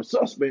you look more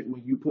suspect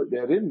when you put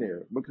that in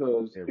there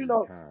because Every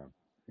time.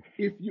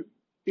 if you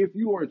if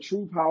you are a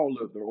true power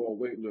lifter or a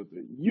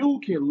weightlifter, you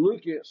can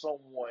look at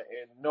someone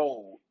and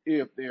know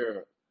if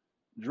they're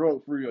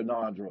drug free or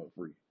non drug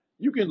free.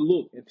 You can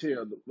look and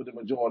tell with the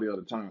majority of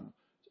the time.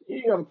 You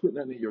ain't got to put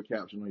nothing in your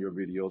caption on your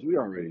videos. We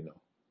already know.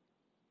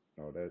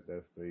 No, that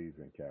stays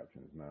in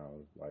captions now.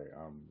 It's like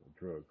I'm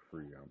drug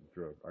free. I'm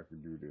drug. I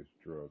can do this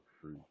drug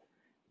free.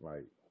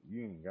 Like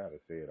you ain't gotta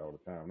say it all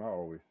the time. And I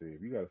always say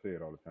if you gotta say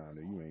it all the time,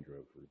 then you ain't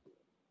drug free.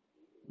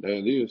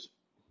 That is.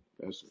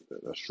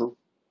 That's true.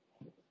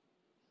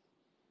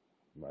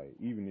 Like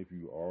even if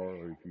you are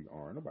or if you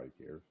aren't, nobody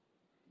cares.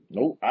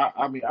 No,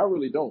 I mean I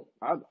really don't.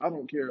 I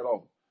don't care at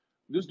all.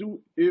 Just do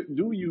it.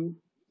 Do you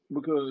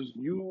because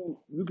you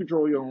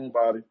control your own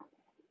body.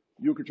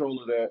 You're control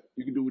of that.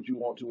 You can do what you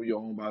want to with your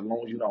own body as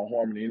long as you're not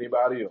harming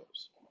anybody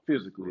else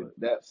physically. Right.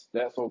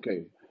 That's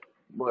okay.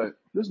 But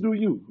just do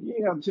you. You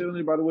ain't have to tell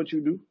anybody what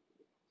you do.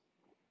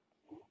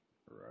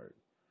 Right.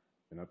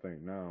 And I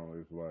think now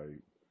it's like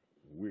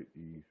with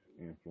these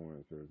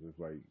influencers, it's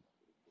like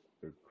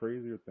the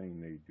crazier thing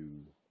they do,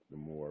 the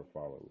more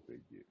followers they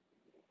get.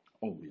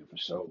 Oh yeah, for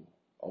sure.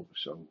 Oh for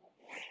sure.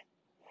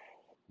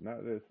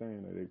 Not that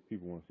saying that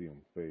people want to see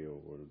them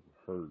fail or to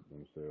hurt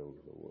themselves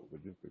or what,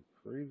 but just the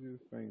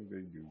craziest thing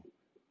they do,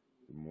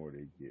 the more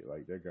they get.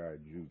 Like that guy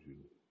Juju.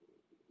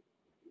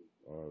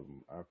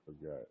 I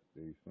forgot.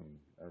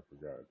 I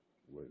forgot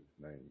what his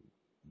name.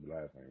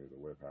 Last name is a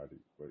West Hottie,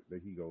 but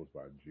he goes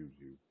by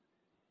Juju.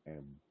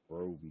 And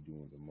bro be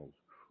doing the most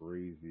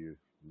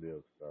craziest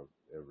lifts I've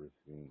ever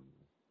seen.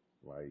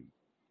 Like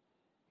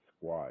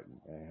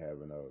squatting and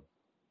having a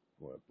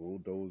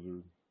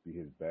bulldozer be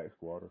his back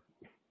squatter.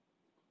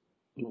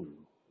 Ooh,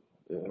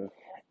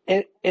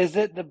 yeah. Is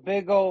it the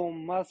big old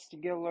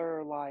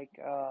muscular like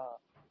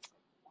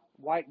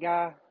white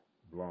guy?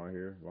 Long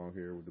hair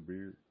with the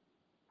beard.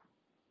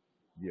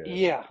 Yeah.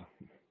 Yeah,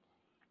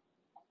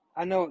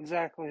 I know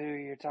exactly who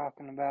you're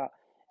talking about.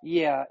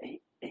 Yeah,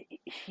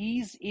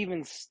 he's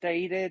even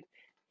stated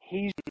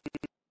he's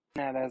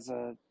that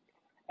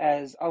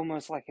as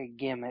almost like a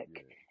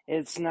gimmick. Yeah.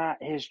 It's not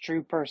his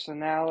true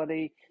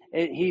personality.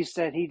 He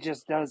said he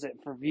just does it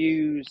for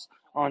views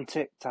on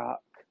TikTok.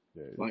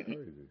 Yeah, it's Like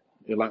crazy.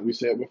 like we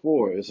said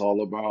before, it's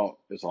all about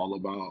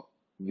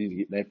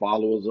these they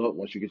followers up.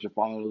 Once you get your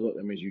followers up,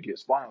 that means you get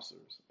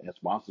sponsors, and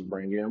sponsors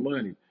bring in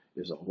money.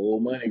 It's a whole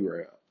money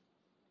grab.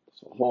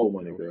 It's a whole Yeah,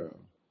 money grab.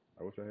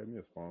 I wish I had me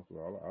a sponsor.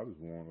 I just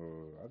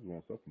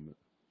want supplements.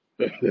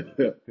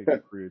 Take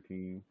the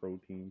creatine,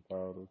 protein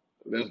powder,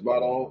 That's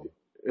about all.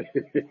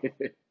 um,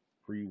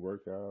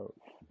 pre-workout,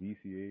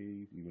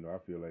 BCAAs. Even though I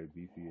feel like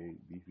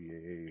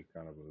BCAA is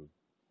kind of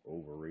a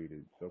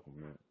overrated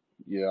supplement.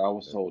 Yeah, I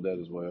was That's told that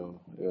just as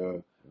well. Yeah,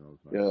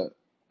 it's not yeah.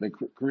 The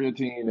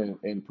creatine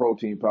and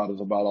protein powder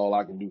is about all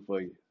I can do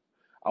for you.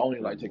 I only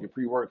pretty like taking much.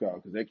 pre-workout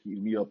because that keeps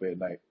me up at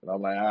night. And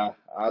I'm like,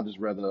 I just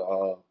rather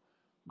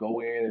go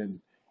in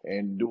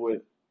and do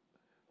it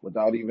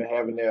without even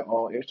having that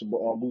extra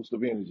boost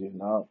of energy.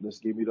 Now, let's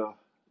give me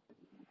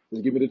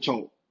the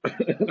choke.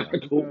 And Now I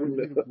go sometimes from you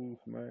need a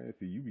boost, man.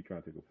 See, you be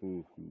trying to take a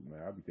full scoop,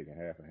 man. I be taking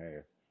half and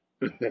half.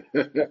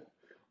 there.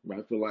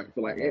 I feel like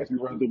I ants like be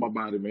it running too. through my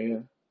body,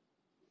 man.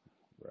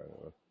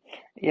 Right.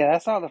 Yeah,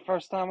 that's how the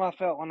first time I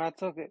felt when I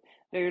took it.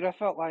 Dude, I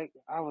felt like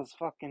I was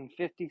fucking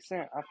 50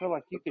 Cent. I feel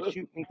like you could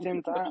shoot me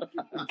 10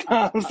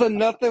 times and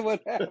nothing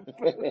would happen.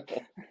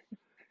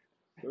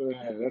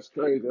 Man, that's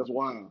crazy. That's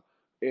wild.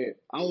 And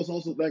I was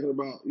also thinking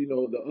about,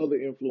 the other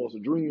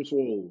influencer, Dream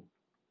Swole.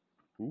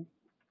 Who?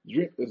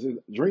 Is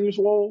it Dream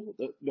Swole?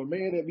 The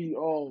man that be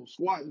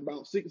squatting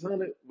about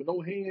 600 with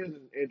no hands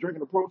and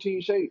drinking a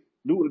protein shake,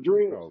 do with the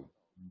dreads. Oh,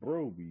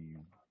 bro be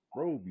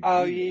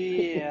Oh, beasting that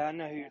yeah, shit. I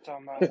know who you're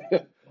talking about.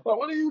 Like,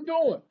 what are you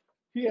doing?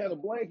 He had a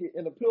blanket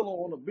and a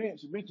pillow on the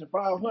bench, benching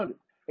 500.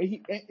 And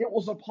it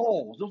was a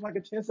pause. It was like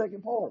a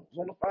 10-second pause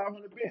on the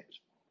 500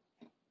 bench.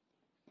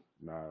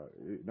 Nah,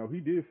 no, he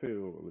did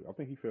fail. I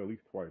think he fell at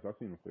least twice. I've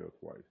seen him fail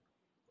twice.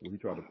 Where he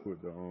tried to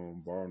put the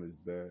bar on his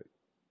back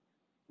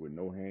with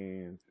no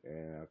hands,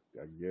 and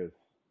I guess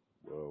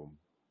um,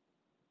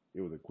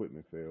 it was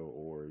equipment fail,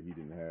 or he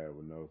didn't have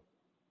enough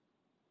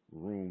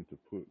room to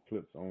put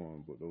clips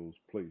on, but those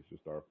plates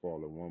just start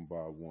falling one by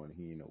one.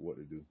 He didn't know what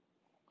to do.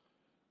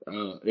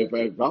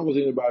 If I was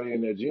anybody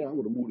in that gym, I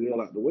would have moved the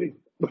hell out the way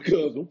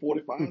because them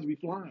 45s be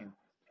flying.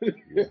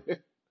 Yeah.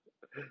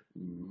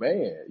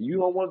 Man, you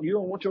don't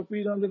want your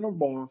feet under them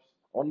bars,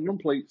 on them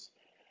plates.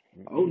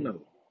 Oh Mm-mm.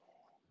 no.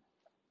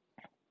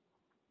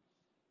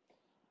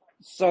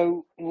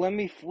 So let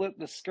me flip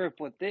the script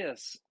with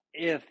this.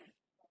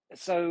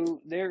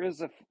 There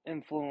is a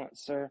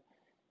influencer,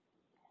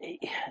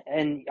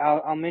 and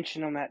I'll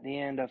mention him at the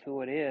end of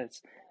who it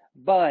is,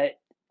 but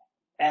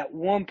at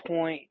one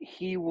point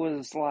he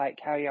was like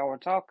how y'all were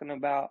talking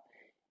about.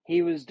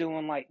 He was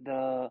doing like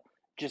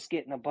just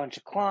getting a bunch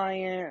of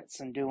clients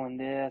and doing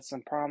this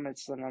and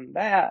promising them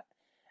that.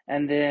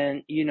 And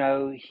then,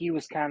 he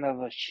was kind of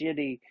a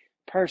shitty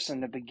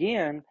person to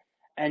begin.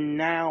 and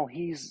now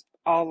he's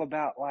all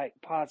about like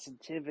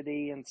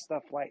positivity and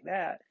stuff like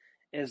that.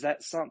 Is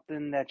that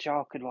something that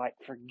y'all could like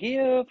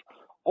forgive,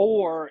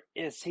 or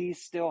is he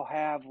still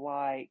have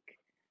like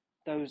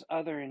those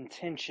other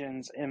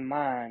intentions in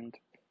mind?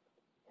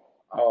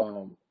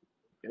 Um,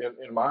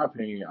 in my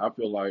opinion, I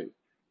feel like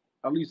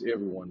at least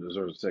everyone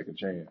deserves a second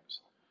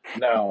chance.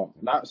 Now,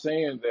 not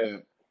saying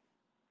that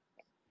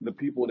the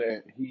people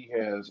that he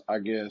has, I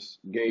guess,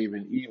 gave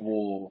I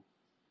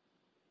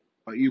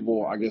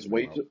Negative guess, thing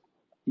way about. to,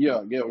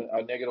 yeah, give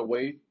a negative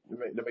way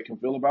to make him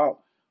feel about.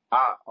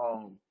 I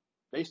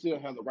they still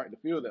have the right to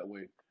feel that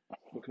way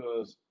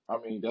because I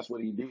mean that's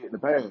what he did in the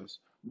past.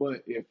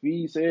 But if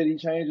he said he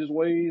changed his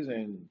ways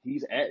and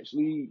he's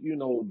actually,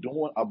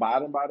 doing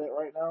abiding by that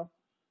right now,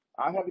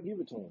 I have to give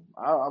it to him.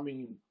 I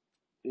mean,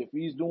 if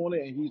he's doing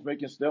it and he's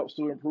making steps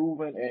to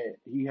improving and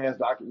he has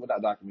well,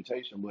 not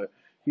documentation, but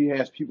he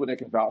has people that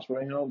can vouch for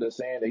him that's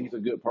saying that he's a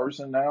good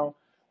person now.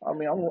 I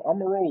mean,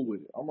 I'm a roll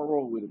with it. I'm a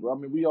roll with it. But I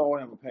mean, we all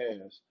have a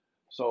past.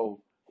 So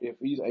if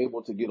he's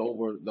able to get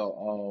over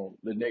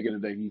the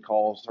negative that he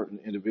calls certain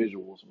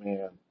individuals,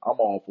 man, I'm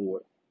all for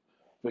it.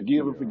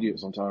 Forgive and Yeah, forget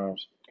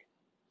sometimes.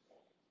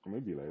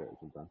 maybe like that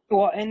sometimes.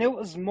 Well, and it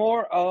was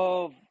more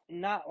of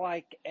not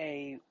like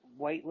a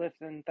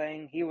weightlifting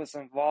thing. He was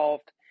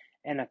involved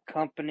in a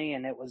company,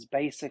 and it was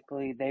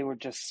basically they were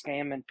just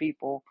scamming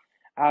people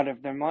out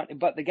of their money.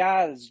 But the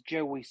guy is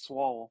Joey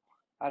Swole.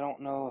 I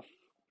don't know if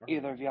I heard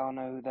either of of him. y'all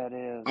know who that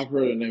is, I've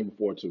heard the name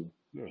before too.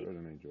 Yeah, I heard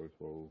the name Joyce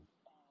Foles.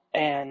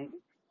 and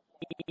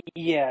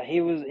yeah,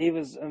 he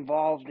was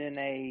involved in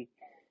a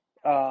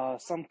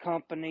some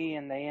company,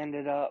 and they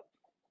ended up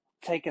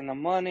taking the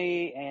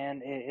money,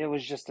 and it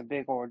was just a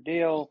big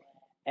ordeal.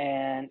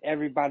 And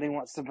everybody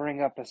wants to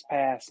bring up his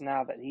past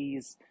now that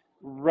he's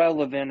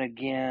relevant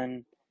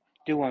again,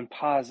 doing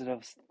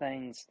positive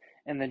things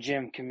in the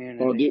gym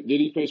community. Did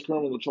he face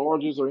criminal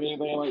charges or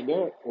anything like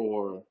that?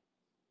 Or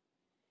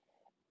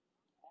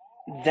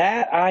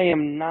That I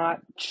am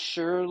not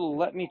sure.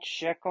 Let me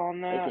check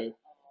on that. okay.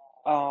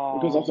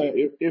 Because I'm saying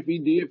Um, if he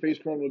did face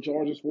criminal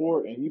charges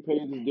for it and he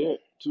paid his debt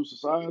to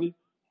society,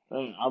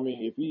 I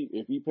mean if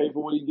he paid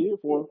for what he did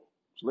for,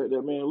 just let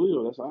that man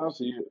live. That's how I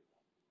see it.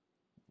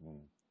 Mm.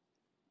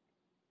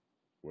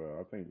 Well,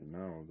 I think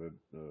now that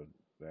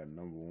that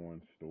number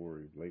one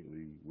story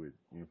lately with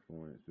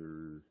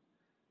influencers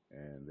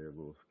and their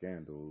little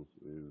scandals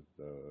is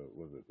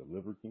was it the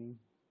Liver King?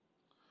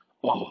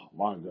 Oh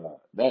my God,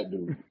 that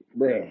dude,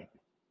 bruh,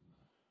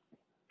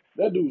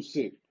 that dude's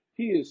sick.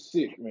 He is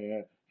sick,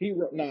 man.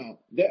 Now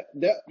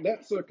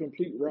that's a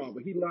complete robber.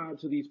 He lied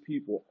to these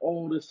people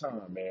all this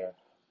time, man.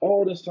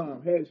 All this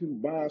time, had people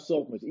buying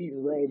supplements,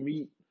 eating raw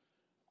meat,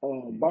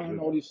 Eating buying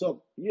all liver, these stuff.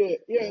 Yeah,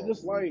 yeah, raw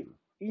just like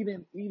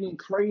liver. eating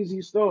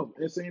crazy stuff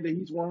and saying that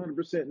he's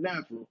 100%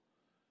 natural.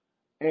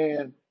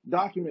 And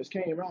documents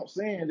came out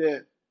saying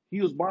that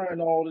he was buying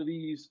all of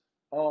these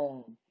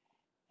um,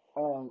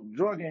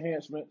 drug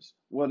enhancements,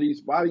 well,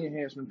 these body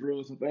enhancement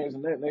drugs and things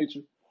of that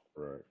nature.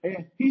 Right.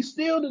 And he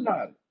still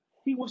denied it.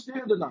 He was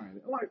still denying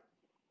it. Like,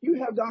 you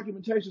have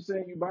documentation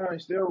saying you're buying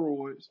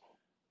steroids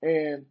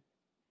and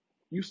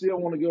you still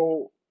want to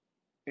go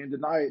and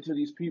deny it to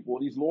these people,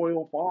 these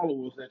loyal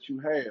followers that you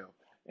have,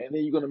 and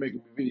then you're gonna make a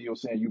video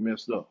saying you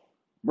messed up,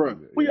 bruh.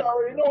 Yeah, We everybody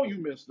already know. know you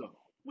messed up.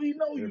 We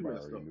know you Everybody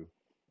messed already up. knew.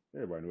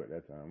 Everybody knew at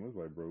that time. It was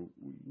like, bro,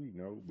 we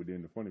know. But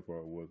then the funny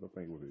part was, I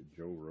think was it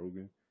Joe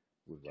Rogan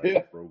was like,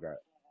 Yeah, bro got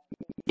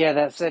yeah,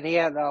 that said he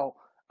had a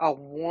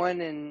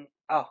 1 in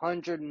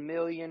 100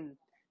 million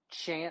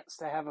chance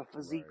to have a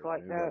physique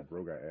right, like and it's that. like,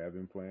 bro got ab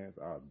implants.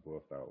 I was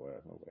bust out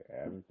laughing. I was like,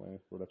 ab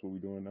implants, bro. That's what we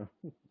doing now.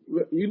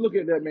 you look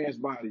at that man's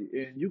body,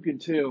 and you can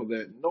tell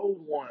that no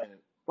one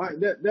like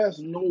that. There's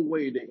no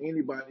way that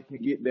anybody can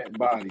get that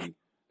body,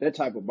 that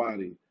type of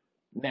body,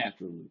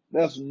 naturally.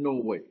 That's no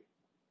way.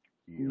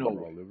 Eating No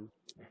raw way. liver.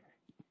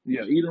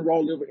 Yeah, eating raw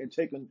liver and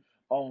taking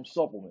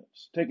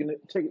supplements,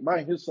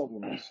 buying his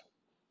supplements.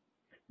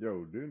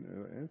 Yo, didn't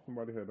and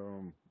somebody had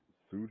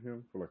sued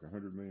him for like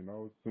 $100 million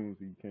as soon as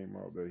he came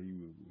out that he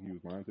was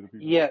lying to the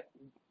people. Yeah,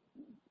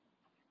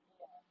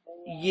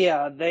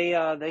 yeah,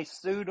 they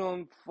sued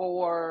him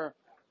for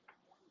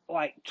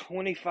like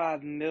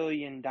 $25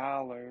 million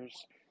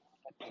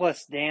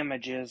plus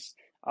damages.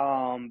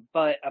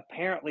 But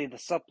apparently the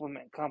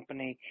supplement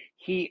company,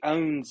 he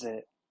owns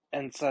it,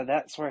 and so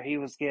that's where he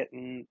was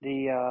getting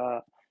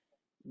the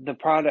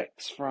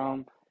products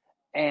from.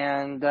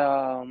 And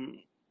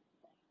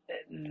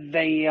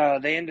they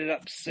ended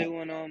up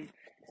suing him,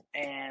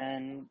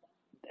 and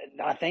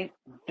I think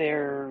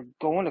they're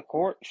going to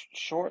court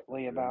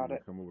shortly Yeah, about did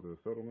it. they come over to a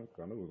settlement?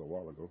 'Cause I know it was a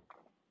while ago.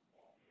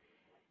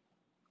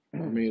 I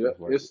mean, That's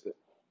like,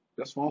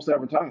 that's false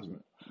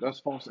advertisement. That's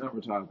false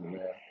advertisement,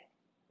 man.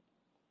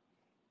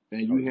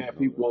 And oh yeah, no, that,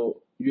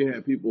 you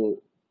have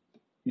people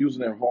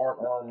using their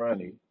hard-earned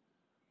money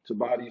to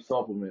buy these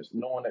supplements,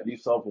 knowing that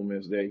these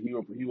supplements that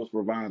he was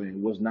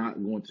providing was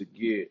not going to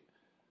get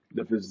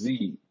the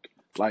physique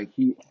like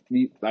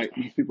like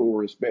these people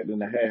were expecting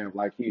to have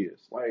like his.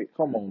 Like,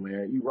 come on,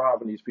 man, you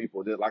robbing these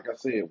people. That, like I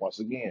said, once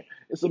again,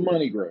 it's a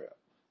money grab.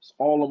 It's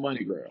all a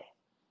money grab,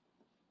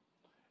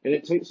 and But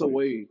it takes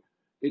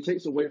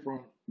away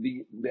from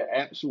the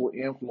actual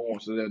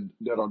influencers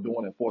that are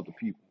doing it for the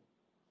people.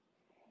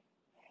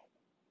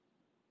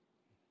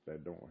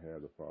 that don't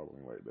have the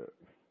following like that.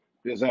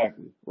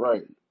 Exactly.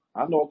 Right.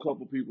 I know a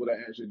couple people that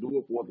actually do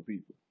it for the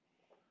people.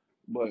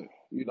 But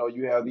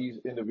you have these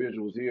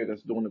individuals here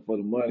that's doing it for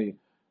the money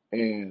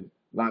and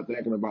not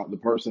thinking about the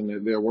person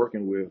that they're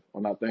working with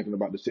or not thinking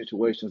about the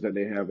situations that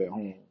they have at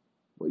home.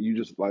 But you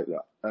just like,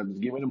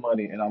 just give me the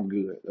money and I'm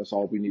good. That's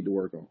all we need to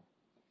work on.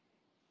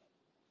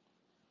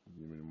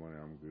 Give me the money,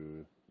 I'm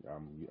good.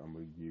 I'm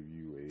gonna give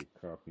you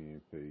a copy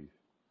and paste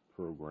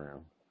program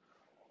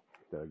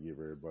that I give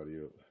everybody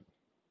else.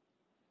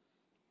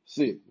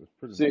 Sick. That's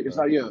pretty much Sick. It's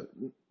how I not, see yeah,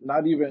 it.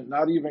 not even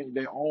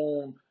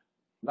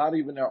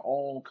their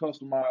own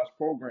customized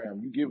program.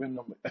 You giving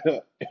them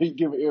you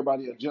giving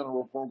everybody a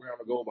general program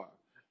to go by,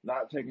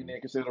 not taking Mm.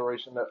 into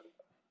consideration that.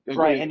 Yeah, go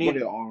Right, ahead, and go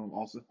you ahead,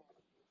 Austin.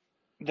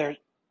 there.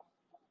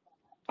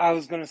 I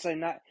was gonna say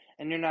not,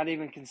 and you're not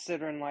even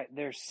considering like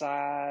their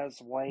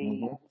size,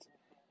 weight, Hmm.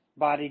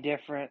 body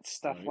difference,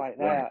 stuff Right, like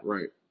right, that.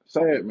 right.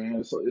 Sad, man.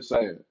 It's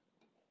sad.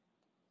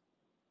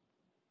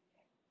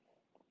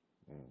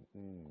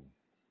 Mm-mm.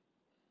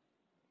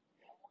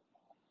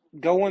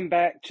 Going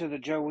back to the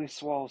Joey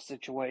Swole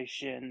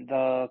situation,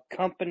 the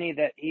company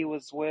that he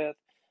was with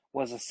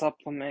was a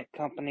supplement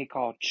company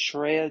called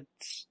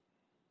Shreds.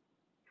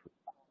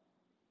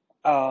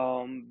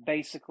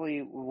 Basically,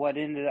 what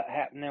ended up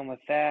happening with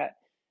that,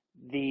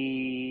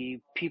 the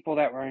people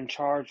that were in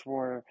charge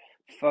were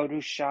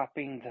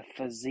photoshopping the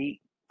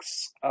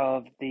physiques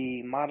of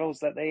the models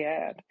that they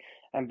had.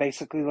 And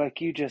basically, like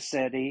you just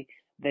said,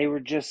 they were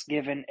just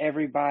giving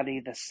everybody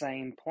the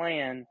same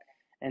plan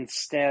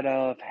instead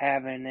of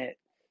having it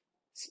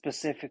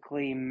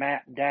specifically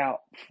mapped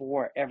out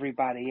for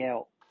everybody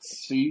else.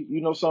 See,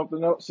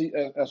 something else. See,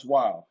 that's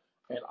wild.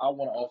 And I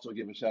want to also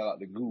give a shout out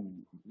to Goob.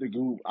 The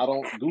Goob. I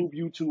don't Goob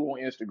you2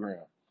 on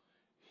Instagram.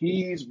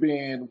 He's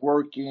been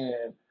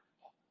working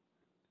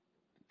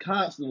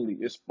constantly,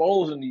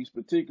 exposing these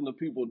particular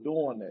people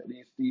doing that.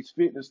 These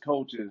fitness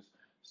coaches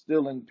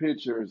stealing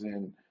pictures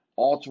and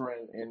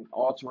altering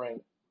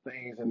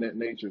things in that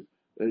nature.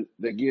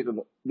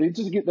 They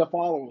just get their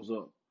followers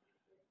up.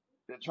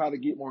 They try to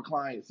get more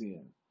clients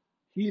in.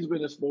 He's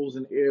been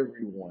exposing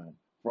everyone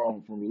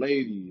from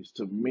ladies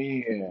to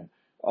men,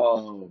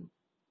 um,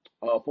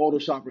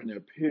 photoshopping their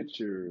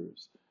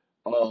pictures,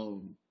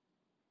 um,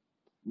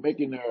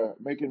 making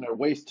their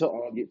waist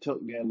get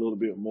tucked in a little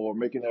bit more,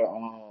 making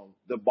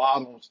the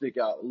bottom stick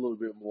out a little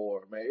bit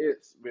more. Man,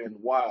 it's been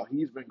wild.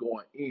 He's been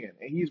going in,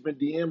 and he's been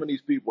DMing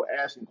these people,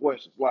 asking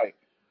questions like,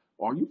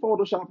 "Are you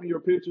photoshopping your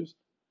pictures?"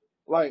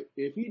 Like,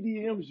 if he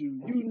DMs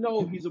you, you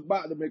know he's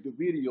about to make a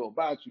video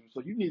about you,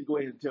 so you need to go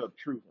ahead and tell the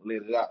truth and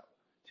let it out.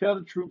 Tell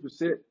the truth and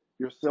set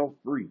yourself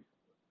free.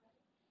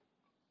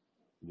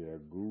 Yeah,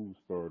 Groove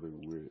started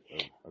with,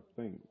 I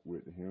think,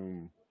 with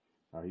him,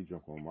 how he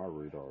jumped on my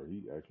radar.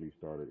 He actually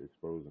started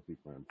exposing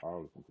people in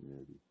powerlifting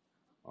community,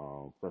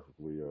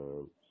 preferably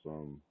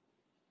some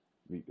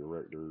meet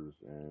directors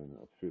and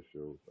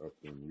officials up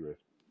in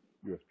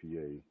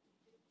USPA.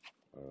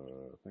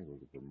 I think it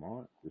was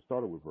Vermont. It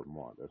started with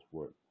Vermont. That's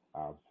what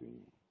I've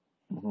seen.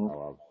 Hmm.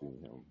 How I've seen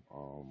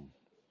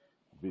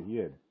him. He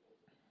had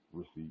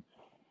receipts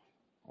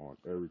on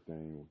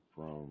everything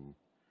from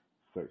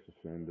sex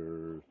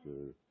offenders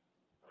to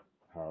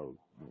how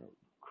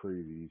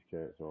crazy these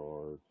cats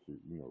are to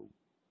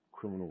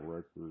criminal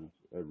records,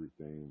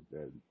 everything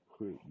that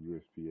put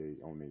USPA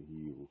on their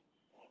heels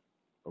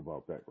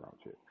about background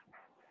checks.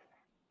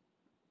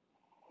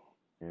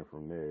 And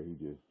from there, he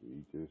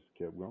just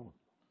kept going.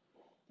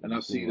 And It I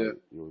just see seemed that. like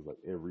it was like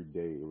every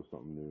day it was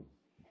something new.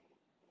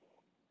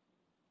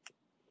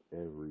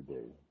 Every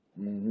day.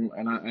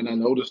 And I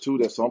noticed too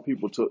that some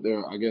people took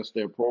their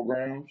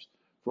programs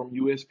from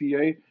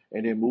USPA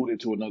and then moved it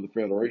to another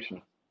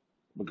federation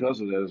because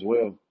of that as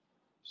well.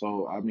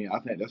 So I mean, I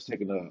think that's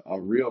taking a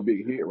real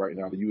big hit right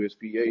now. The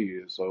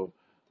USPA is so.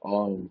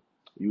 Um,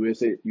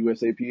 USAPL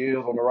is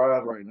on the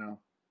rise right now.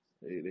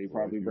 They Well, it's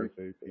probably break.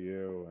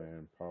 USAPL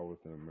and Powers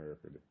in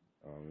America. It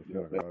seems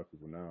Yep, like a lot of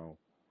people now,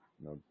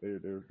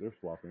 they're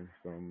swapping.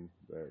 Some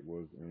that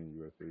was in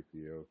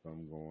USAPL,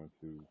 some going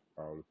to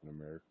Powers in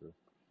America.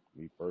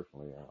 Me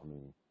personally, I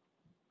mean,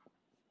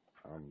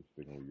 I'm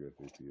sticking with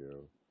USAPL.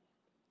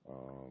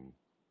 Um,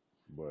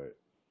 but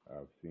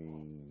I've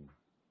seen,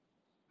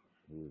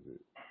 who is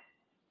it?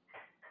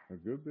 A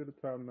good bit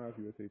of top-notch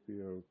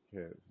USAPL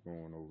cats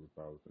going over to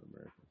Powers in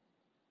America.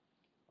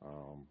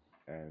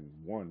 And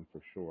one for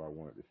sure I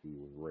wanted to see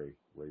was Ray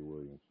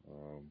Williams.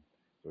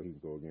 So he can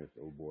go against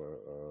old boy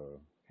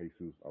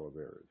Jesus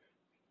Oliveras.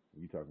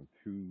 You talking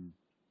two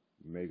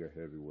mega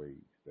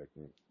heavyweights that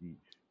can each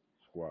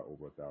squat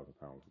over 1,000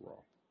 pounds raw.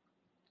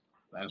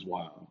 that's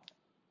wild.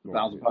 A Going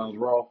thousand head to pounds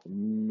head. raw,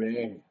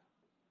 man,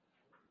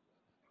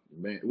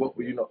 man. What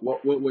Yeah,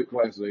 what weight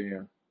class are they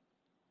in?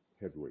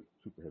 heavyweight,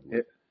 super He-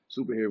 heavyweight.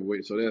 Super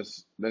heavyweight. So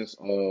that's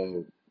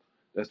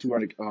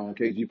 200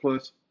 kg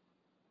plus.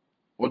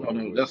 Oh no, No,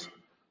 no, but that's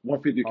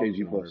 150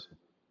 Powerlifting kg plus. America.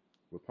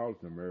 Well,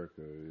 Powerlifting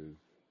America is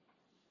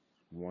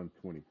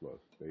 120 plus.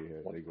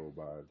 They go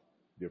by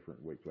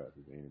different weight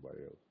classes than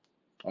anybody else.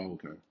 Oh,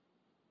 okay.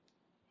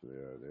 So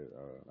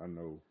I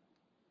know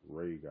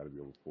Ray got to be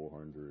over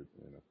 400,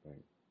 and I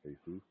think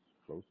Jesus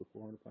close to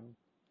 400 pounds.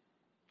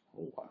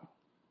 Oh wow.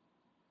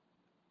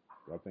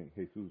 So I think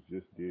Jesus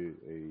just did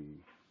a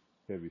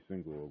heavy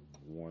single of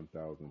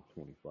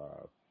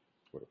 1,025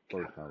 for the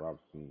first time I've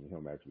seen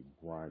him actually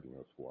grinding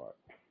a squat.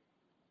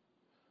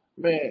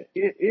 Man,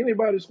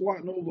 anybody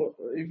squatting over,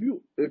 if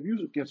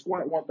you can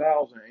squat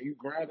 1,000 and you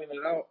grinding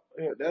it out,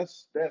 yeah,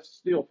 that's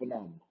still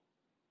phenomenal.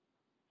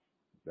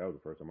 That was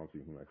the first time I've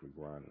seen him actually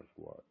grinding a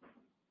squat.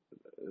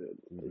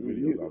 In the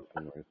videos You, I've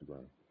seen on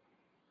Instagram.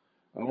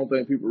 I don't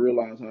think people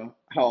realize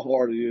how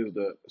hard it is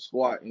to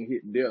squat and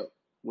hit depth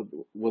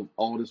with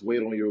all this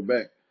weight on your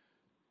back.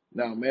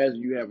 Now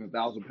imagine you having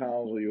 1,000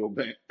 pounds on your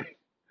back,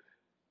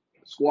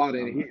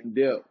 squatting I'm and not. hitting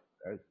depth.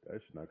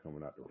 That's not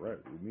coming out the rack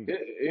with me.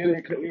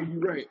 It ain't. You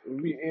right.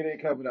 It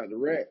ain't coming out the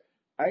rack.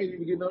 I ain't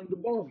even getting under the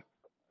bar.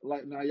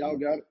 Like now, y'all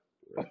got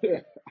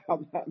it.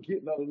 I'm not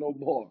getting under no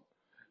bar.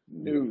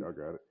 Yeah, No. I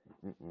got it.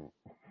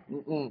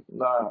 Mm-mm.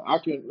 Nah, I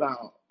can.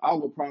 Now I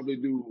would probably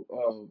do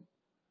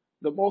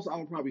the most. I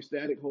would probably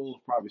static holds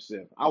probably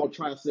 7. I would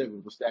try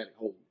 7 for static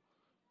hold.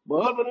 But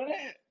other than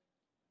that,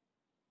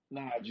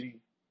 nah, G,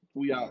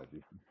 we Nah, out.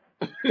 G.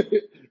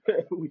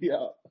 We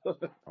out.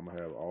 I'm gonna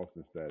have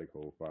Austin static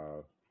hold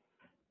 5.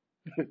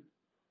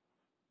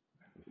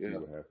 See Yeah.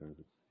 what happens.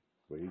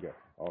 But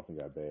Austin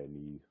got bad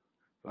knees.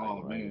 So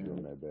Oh I ain't gonna do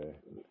him man. that bad.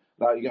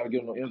 Now you gotta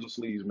give them inner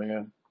sleeves,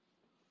 man.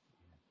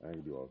 I ain't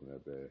gonna do Austin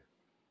that bad.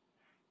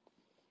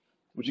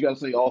 What you gotta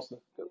say, Austin?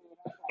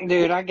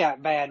 Dude, I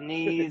got bad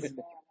knees,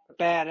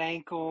 bad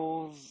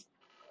ankles.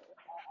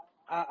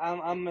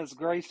 I'm as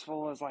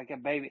graceful as like a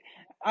baby.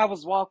 I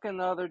was walking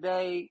the other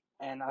day,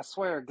 and I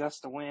swear a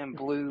gust of wind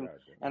blew, God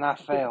damn. and I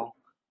fell,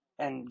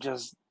 and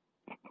just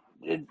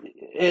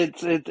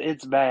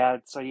it's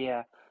bad. So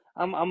yeah,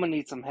 I'm gonna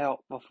need some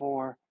help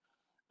before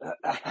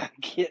I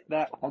get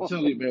that I'm one.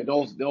 telling you, man,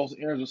 those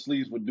inner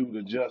sleeves would do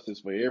the justice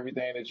for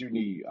everything that you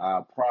need.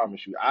 I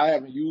promise you. I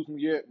haven't used them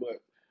yet,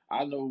 but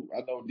I know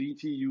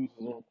DT uses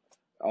them,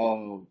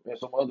 and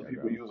some other Yeah, I got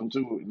people them. use them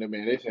too. And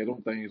man, they say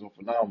them things are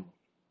phenomenal.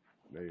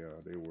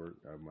 They work.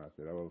 I might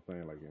say. I was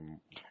saying like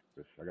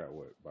I got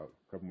what about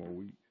a couple more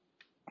weeks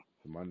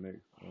to my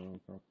next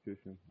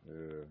competition.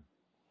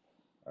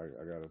 I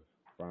gotta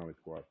finally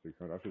squat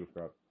 600. I should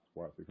have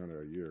squat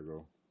 600 a year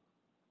ago,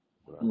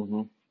 but I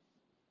Hmm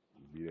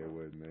be there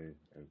with me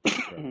and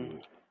try to do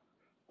it.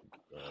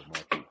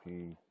 March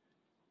 18.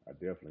 I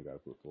definitely got to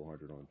put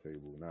 400 on the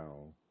table now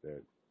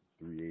that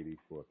 380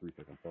 for a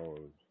 3-second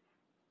pause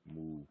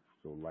moved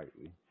so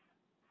lightly.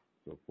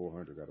 So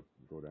 400 got to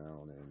go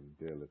down, and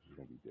deadlift is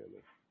gonna be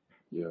deadlift.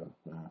 Yeah.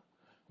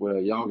 Well,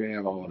 y'all can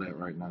have all that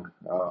right now.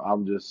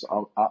 I'm just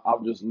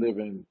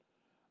living.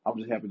 I'm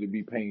just happy to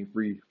be pain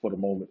free for the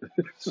moment.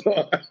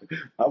 So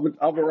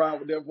I'm around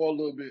with that for a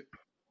little bit.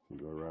 You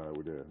gonna ride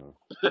with that,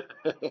 huh?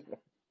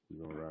 You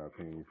gonna ride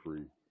pain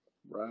free?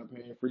 Ride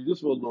pain free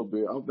just for a little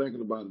bit. I'm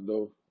thinking about it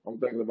though. I'm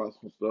thinking about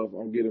some stuff.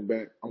 I'm getting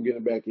back. I'm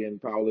getting back in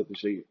powerlifting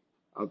shape.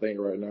 I think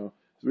right now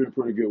it's been a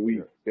pretty good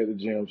week Yeah. at the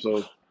gym.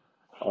 So,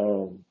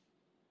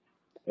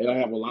 and I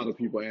have a lot of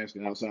people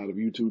asking outside of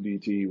U2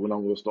 DT when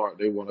I'm gonna start.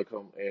 They want to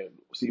come and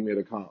see me at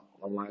a comp.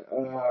 I'm like,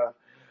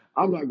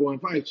 I'm not going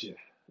to fight you,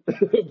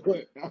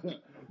 but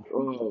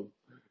uh,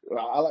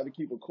 I like to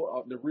keep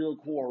the real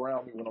core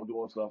around me when I'm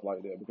doing stuff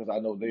like that because I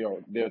know they are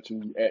there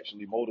to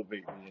actually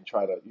motivate me and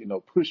try to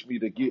push me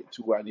to get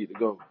to where I need to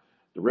go.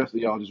 The rest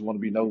of y'all just want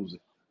to be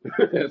nosy.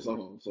 That's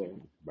all. So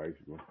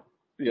Basically.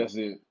 yes,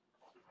 it.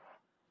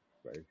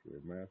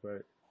 Matter of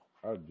fact,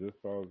 I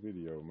just saw a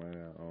video,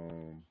 man.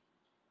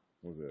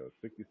 Was it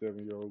a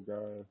 67-year-old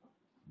guy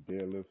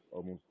deadlifts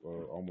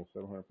almost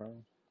 700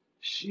 pounds?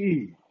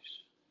 Sheesh.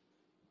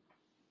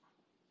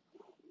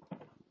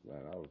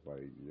 Man, I was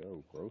like,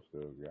 yo, bro,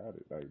 still got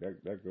it. Like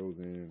that goes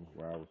in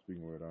where I was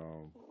speaking with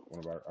one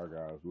of our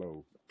guys,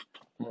 Low,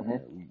 Hmm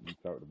and we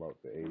talked about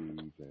the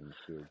age and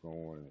still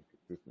going and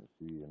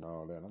consistency and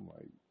all that. And I'm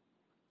like,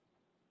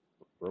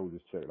 bro,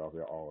 just checked off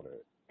all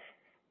that.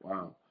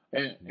 Wow.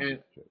 And He and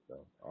just checked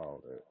off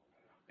all that.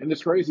 and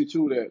it's crazy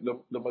too that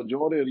the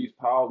majority of these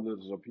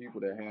powerlifters are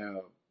people that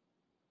have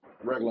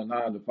regular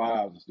 9 to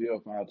 5s and still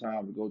find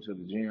time to go to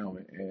the gym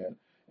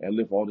and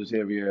lift all this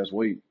heavy ass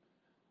weight.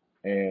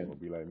 They're And gonna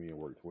be like me and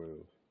work 12.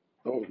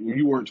 oh,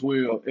 you work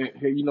 12. And,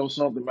 hey, you know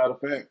something? Matter of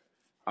fact,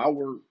 I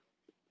work.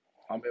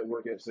 I'm at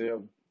work at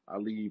 7. I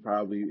leave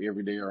probably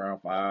every day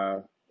around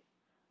 5,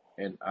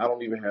 and I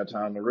don't even have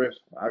time to rest.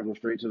 I go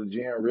straight to the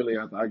gym really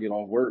after I get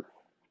off work.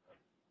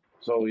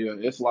 So yeah,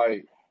 it's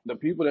like the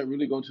people that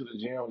really go to the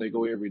gym, they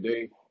go every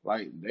day.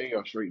 Like they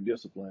are straight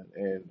disciplined,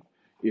 and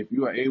if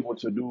you are able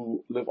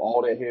to lift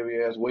all that heavy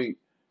ass weight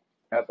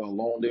after a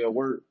long day of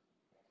work,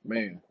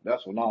 man,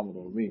 that's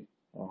phenomenal to me.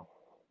 Oh,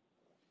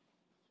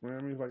 Man,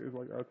 I mean, it's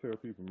like I tell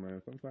people,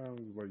 man. Sometimes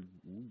like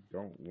we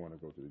don't want to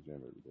go to the gym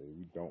every day.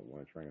 We don't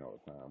want to train all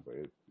the time, but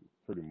it's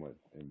pretty much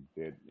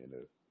embedded in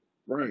us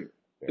Right.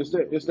 that It's we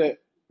that. go It's do it. that.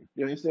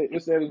 Yeah. It's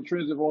that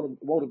intrinsic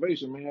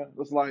motivation, man.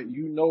 It's like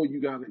you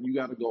got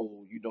a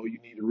goal. You know you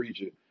need to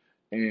reach it,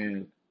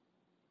 and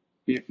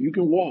if you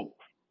can walk,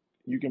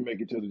 you can make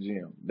it to the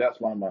gym.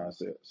 That's my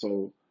mindset.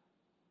 So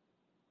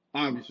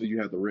obviously you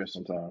have to rest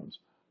sometimes,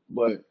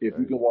 but if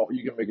you Hey, can walk,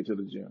 you can make it to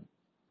the gym.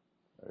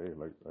 hey,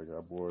 like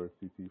our boy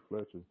CT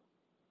Fletcher,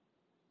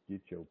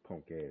 get your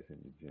punk ass in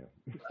the gym.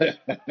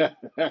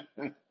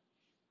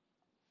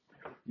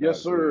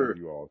 Yes, Not saying sir.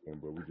 you often,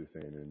 but we just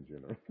saying in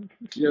general.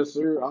 Yes,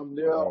 sir. I'm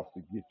there.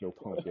 Often get your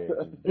punk ass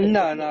in the gym.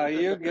 No,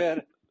 you're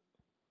good.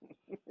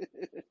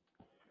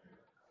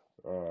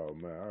 Oh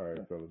man, all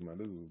right, fellas, man,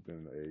 this has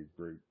been a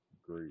great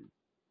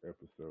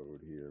episode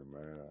here,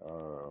 man.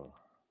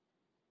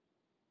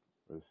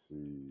 Let's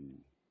see,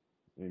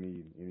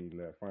 any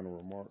last final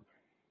remarks?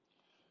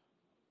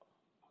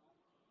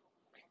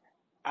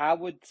 I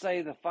would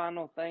say the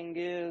final thing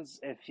is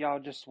if y'all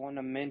just want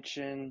to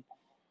mention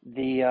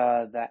the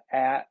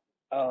at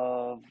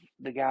of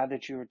the guy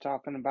that you were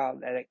talking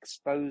about that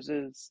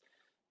exposes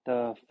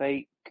the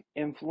fake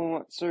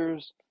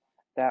influencers.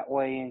 That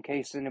way, in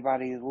case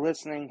anybody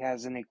listening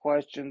has any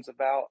questions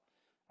about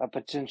a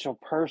potential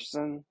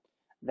person,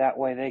 that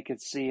way they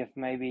could see if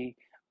maybe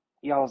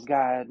y'all's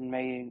guy had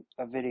made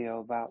a video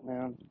about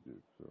them.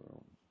 Just see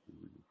what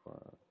we can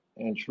find.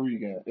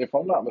 Intriguing. If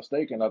I'm not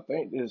mistaken, I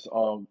think his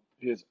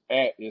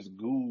at is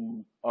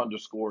Goob_U2.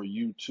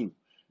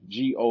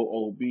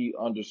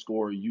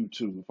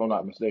 GOOB_U2, if I'm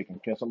not mistaken.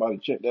 Can somebody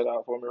check that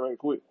out for me right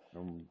quick?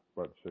 I'm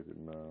about to check it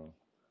now.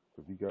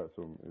 Cause he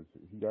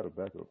got a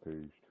backup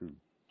page too.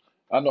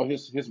 I know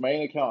his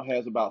main account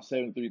has about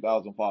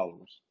 73,000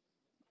 followers.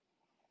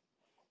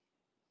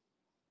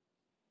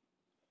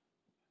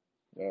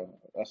 Yeah,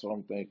 that's what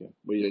I'm thinking.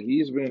 But yeah,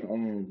 he's been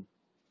on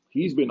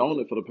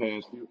it for the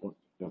past few months.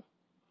 Yeah.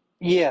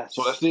 So Yes,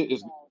 that's it.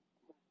 it's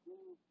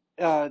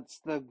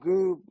the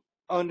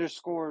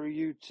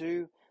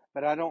Goob_U2,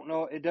 but I don't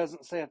know. It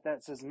doesn't say if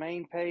that's his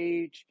main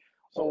page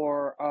So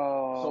or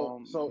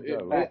so He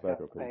got a little backup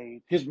backup page.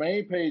 page. his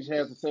main page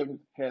has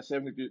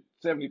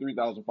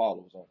 73,000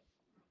 followers on it.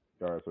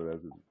 All right, so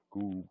that's his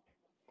Google.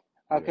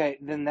 Okay,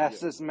 then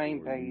that's Yeah. his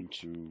main Or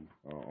page. YouTube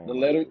The online.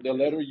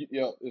 letter,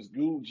 yeah, is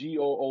Goob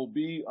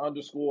GOOB_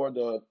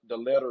 the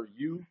letter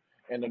U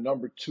and the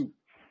number 2.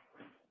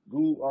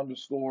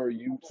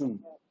 Goob_U2.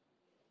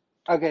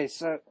 Okay,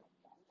 so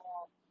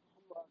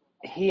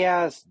he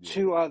has Yeah.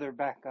 2 other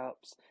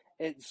backups.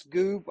 It's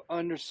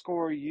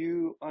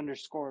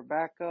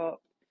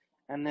Goob_U_backup,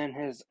 and then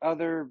his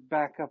other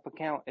backup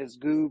account is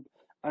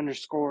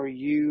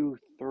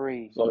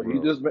Goob_U3. So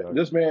Bro,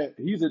 this man,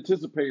 he's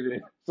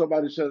anticipating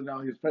somebody shutting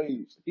down his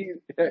page. He's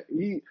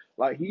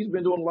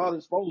been doing a lot of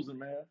exposing,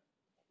 man.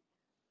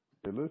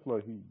 it looks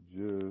like he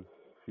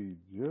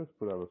just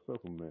put out a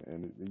supplement,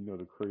 and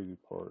the crazy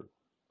part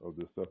of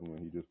this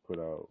supplement he just put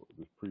out,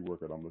 this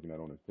pre-workout I'm looking at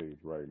on his page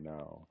right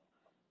now,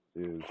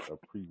 is a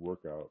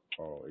pre-workout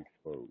called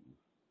Exposed.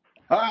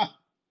 Ha!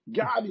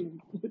 Got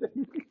him.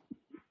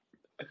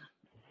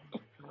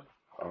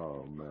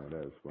 Oh man,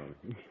 that's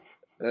funny.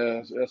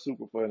 That's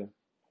super funny.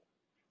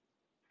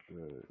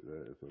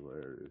 That is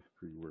hilarious.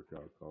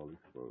 Pre-workout called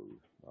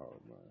Exposed. Oh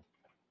man.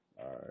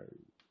 All right.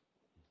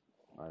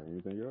 All right.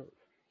 Anything else?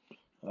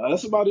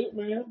 That's about it,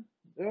 man.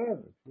 Yeah,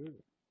 That's it.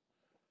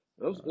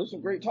 that All was right,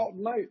 some great man. talk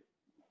tonight.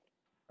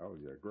 Oh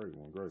yeah, great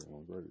one.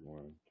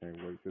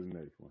 Can't wait till the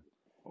next one.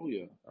 Oh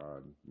yeah.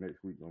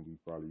 Next week gonna be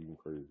probably even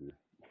crazier.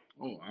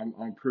 Oh,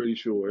 I'm pretty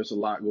sure it's a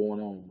lot going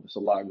on. It's a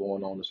lot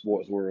going on in the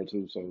sports world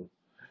too. So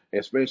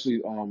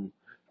especially I'm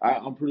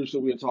pretty sure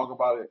we'll talk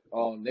about it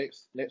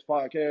next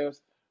podcast.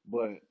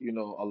 But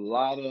a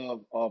lot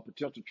of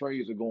potential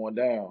trades are going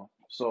down.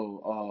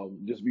 So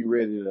just be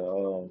ready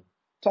to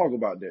talk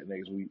about that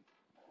next week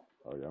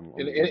Oh yeah, I'm in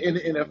gonna the, be in, working in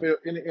the on it. NFL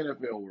in the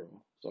NFL world.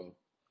 So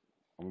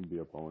I'm gonna be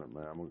up on it,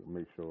 man. I'm gonna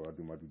make sure I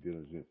do my due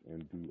diligence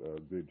and do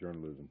good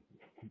journalism.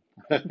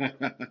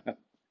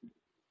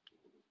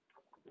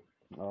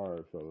 All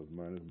right, fellas,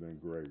 man, it's been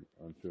great.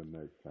 Until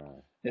next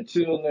time.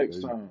 until next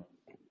Peace. time.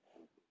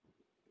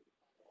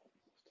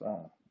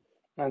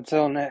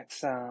 Until next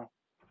time.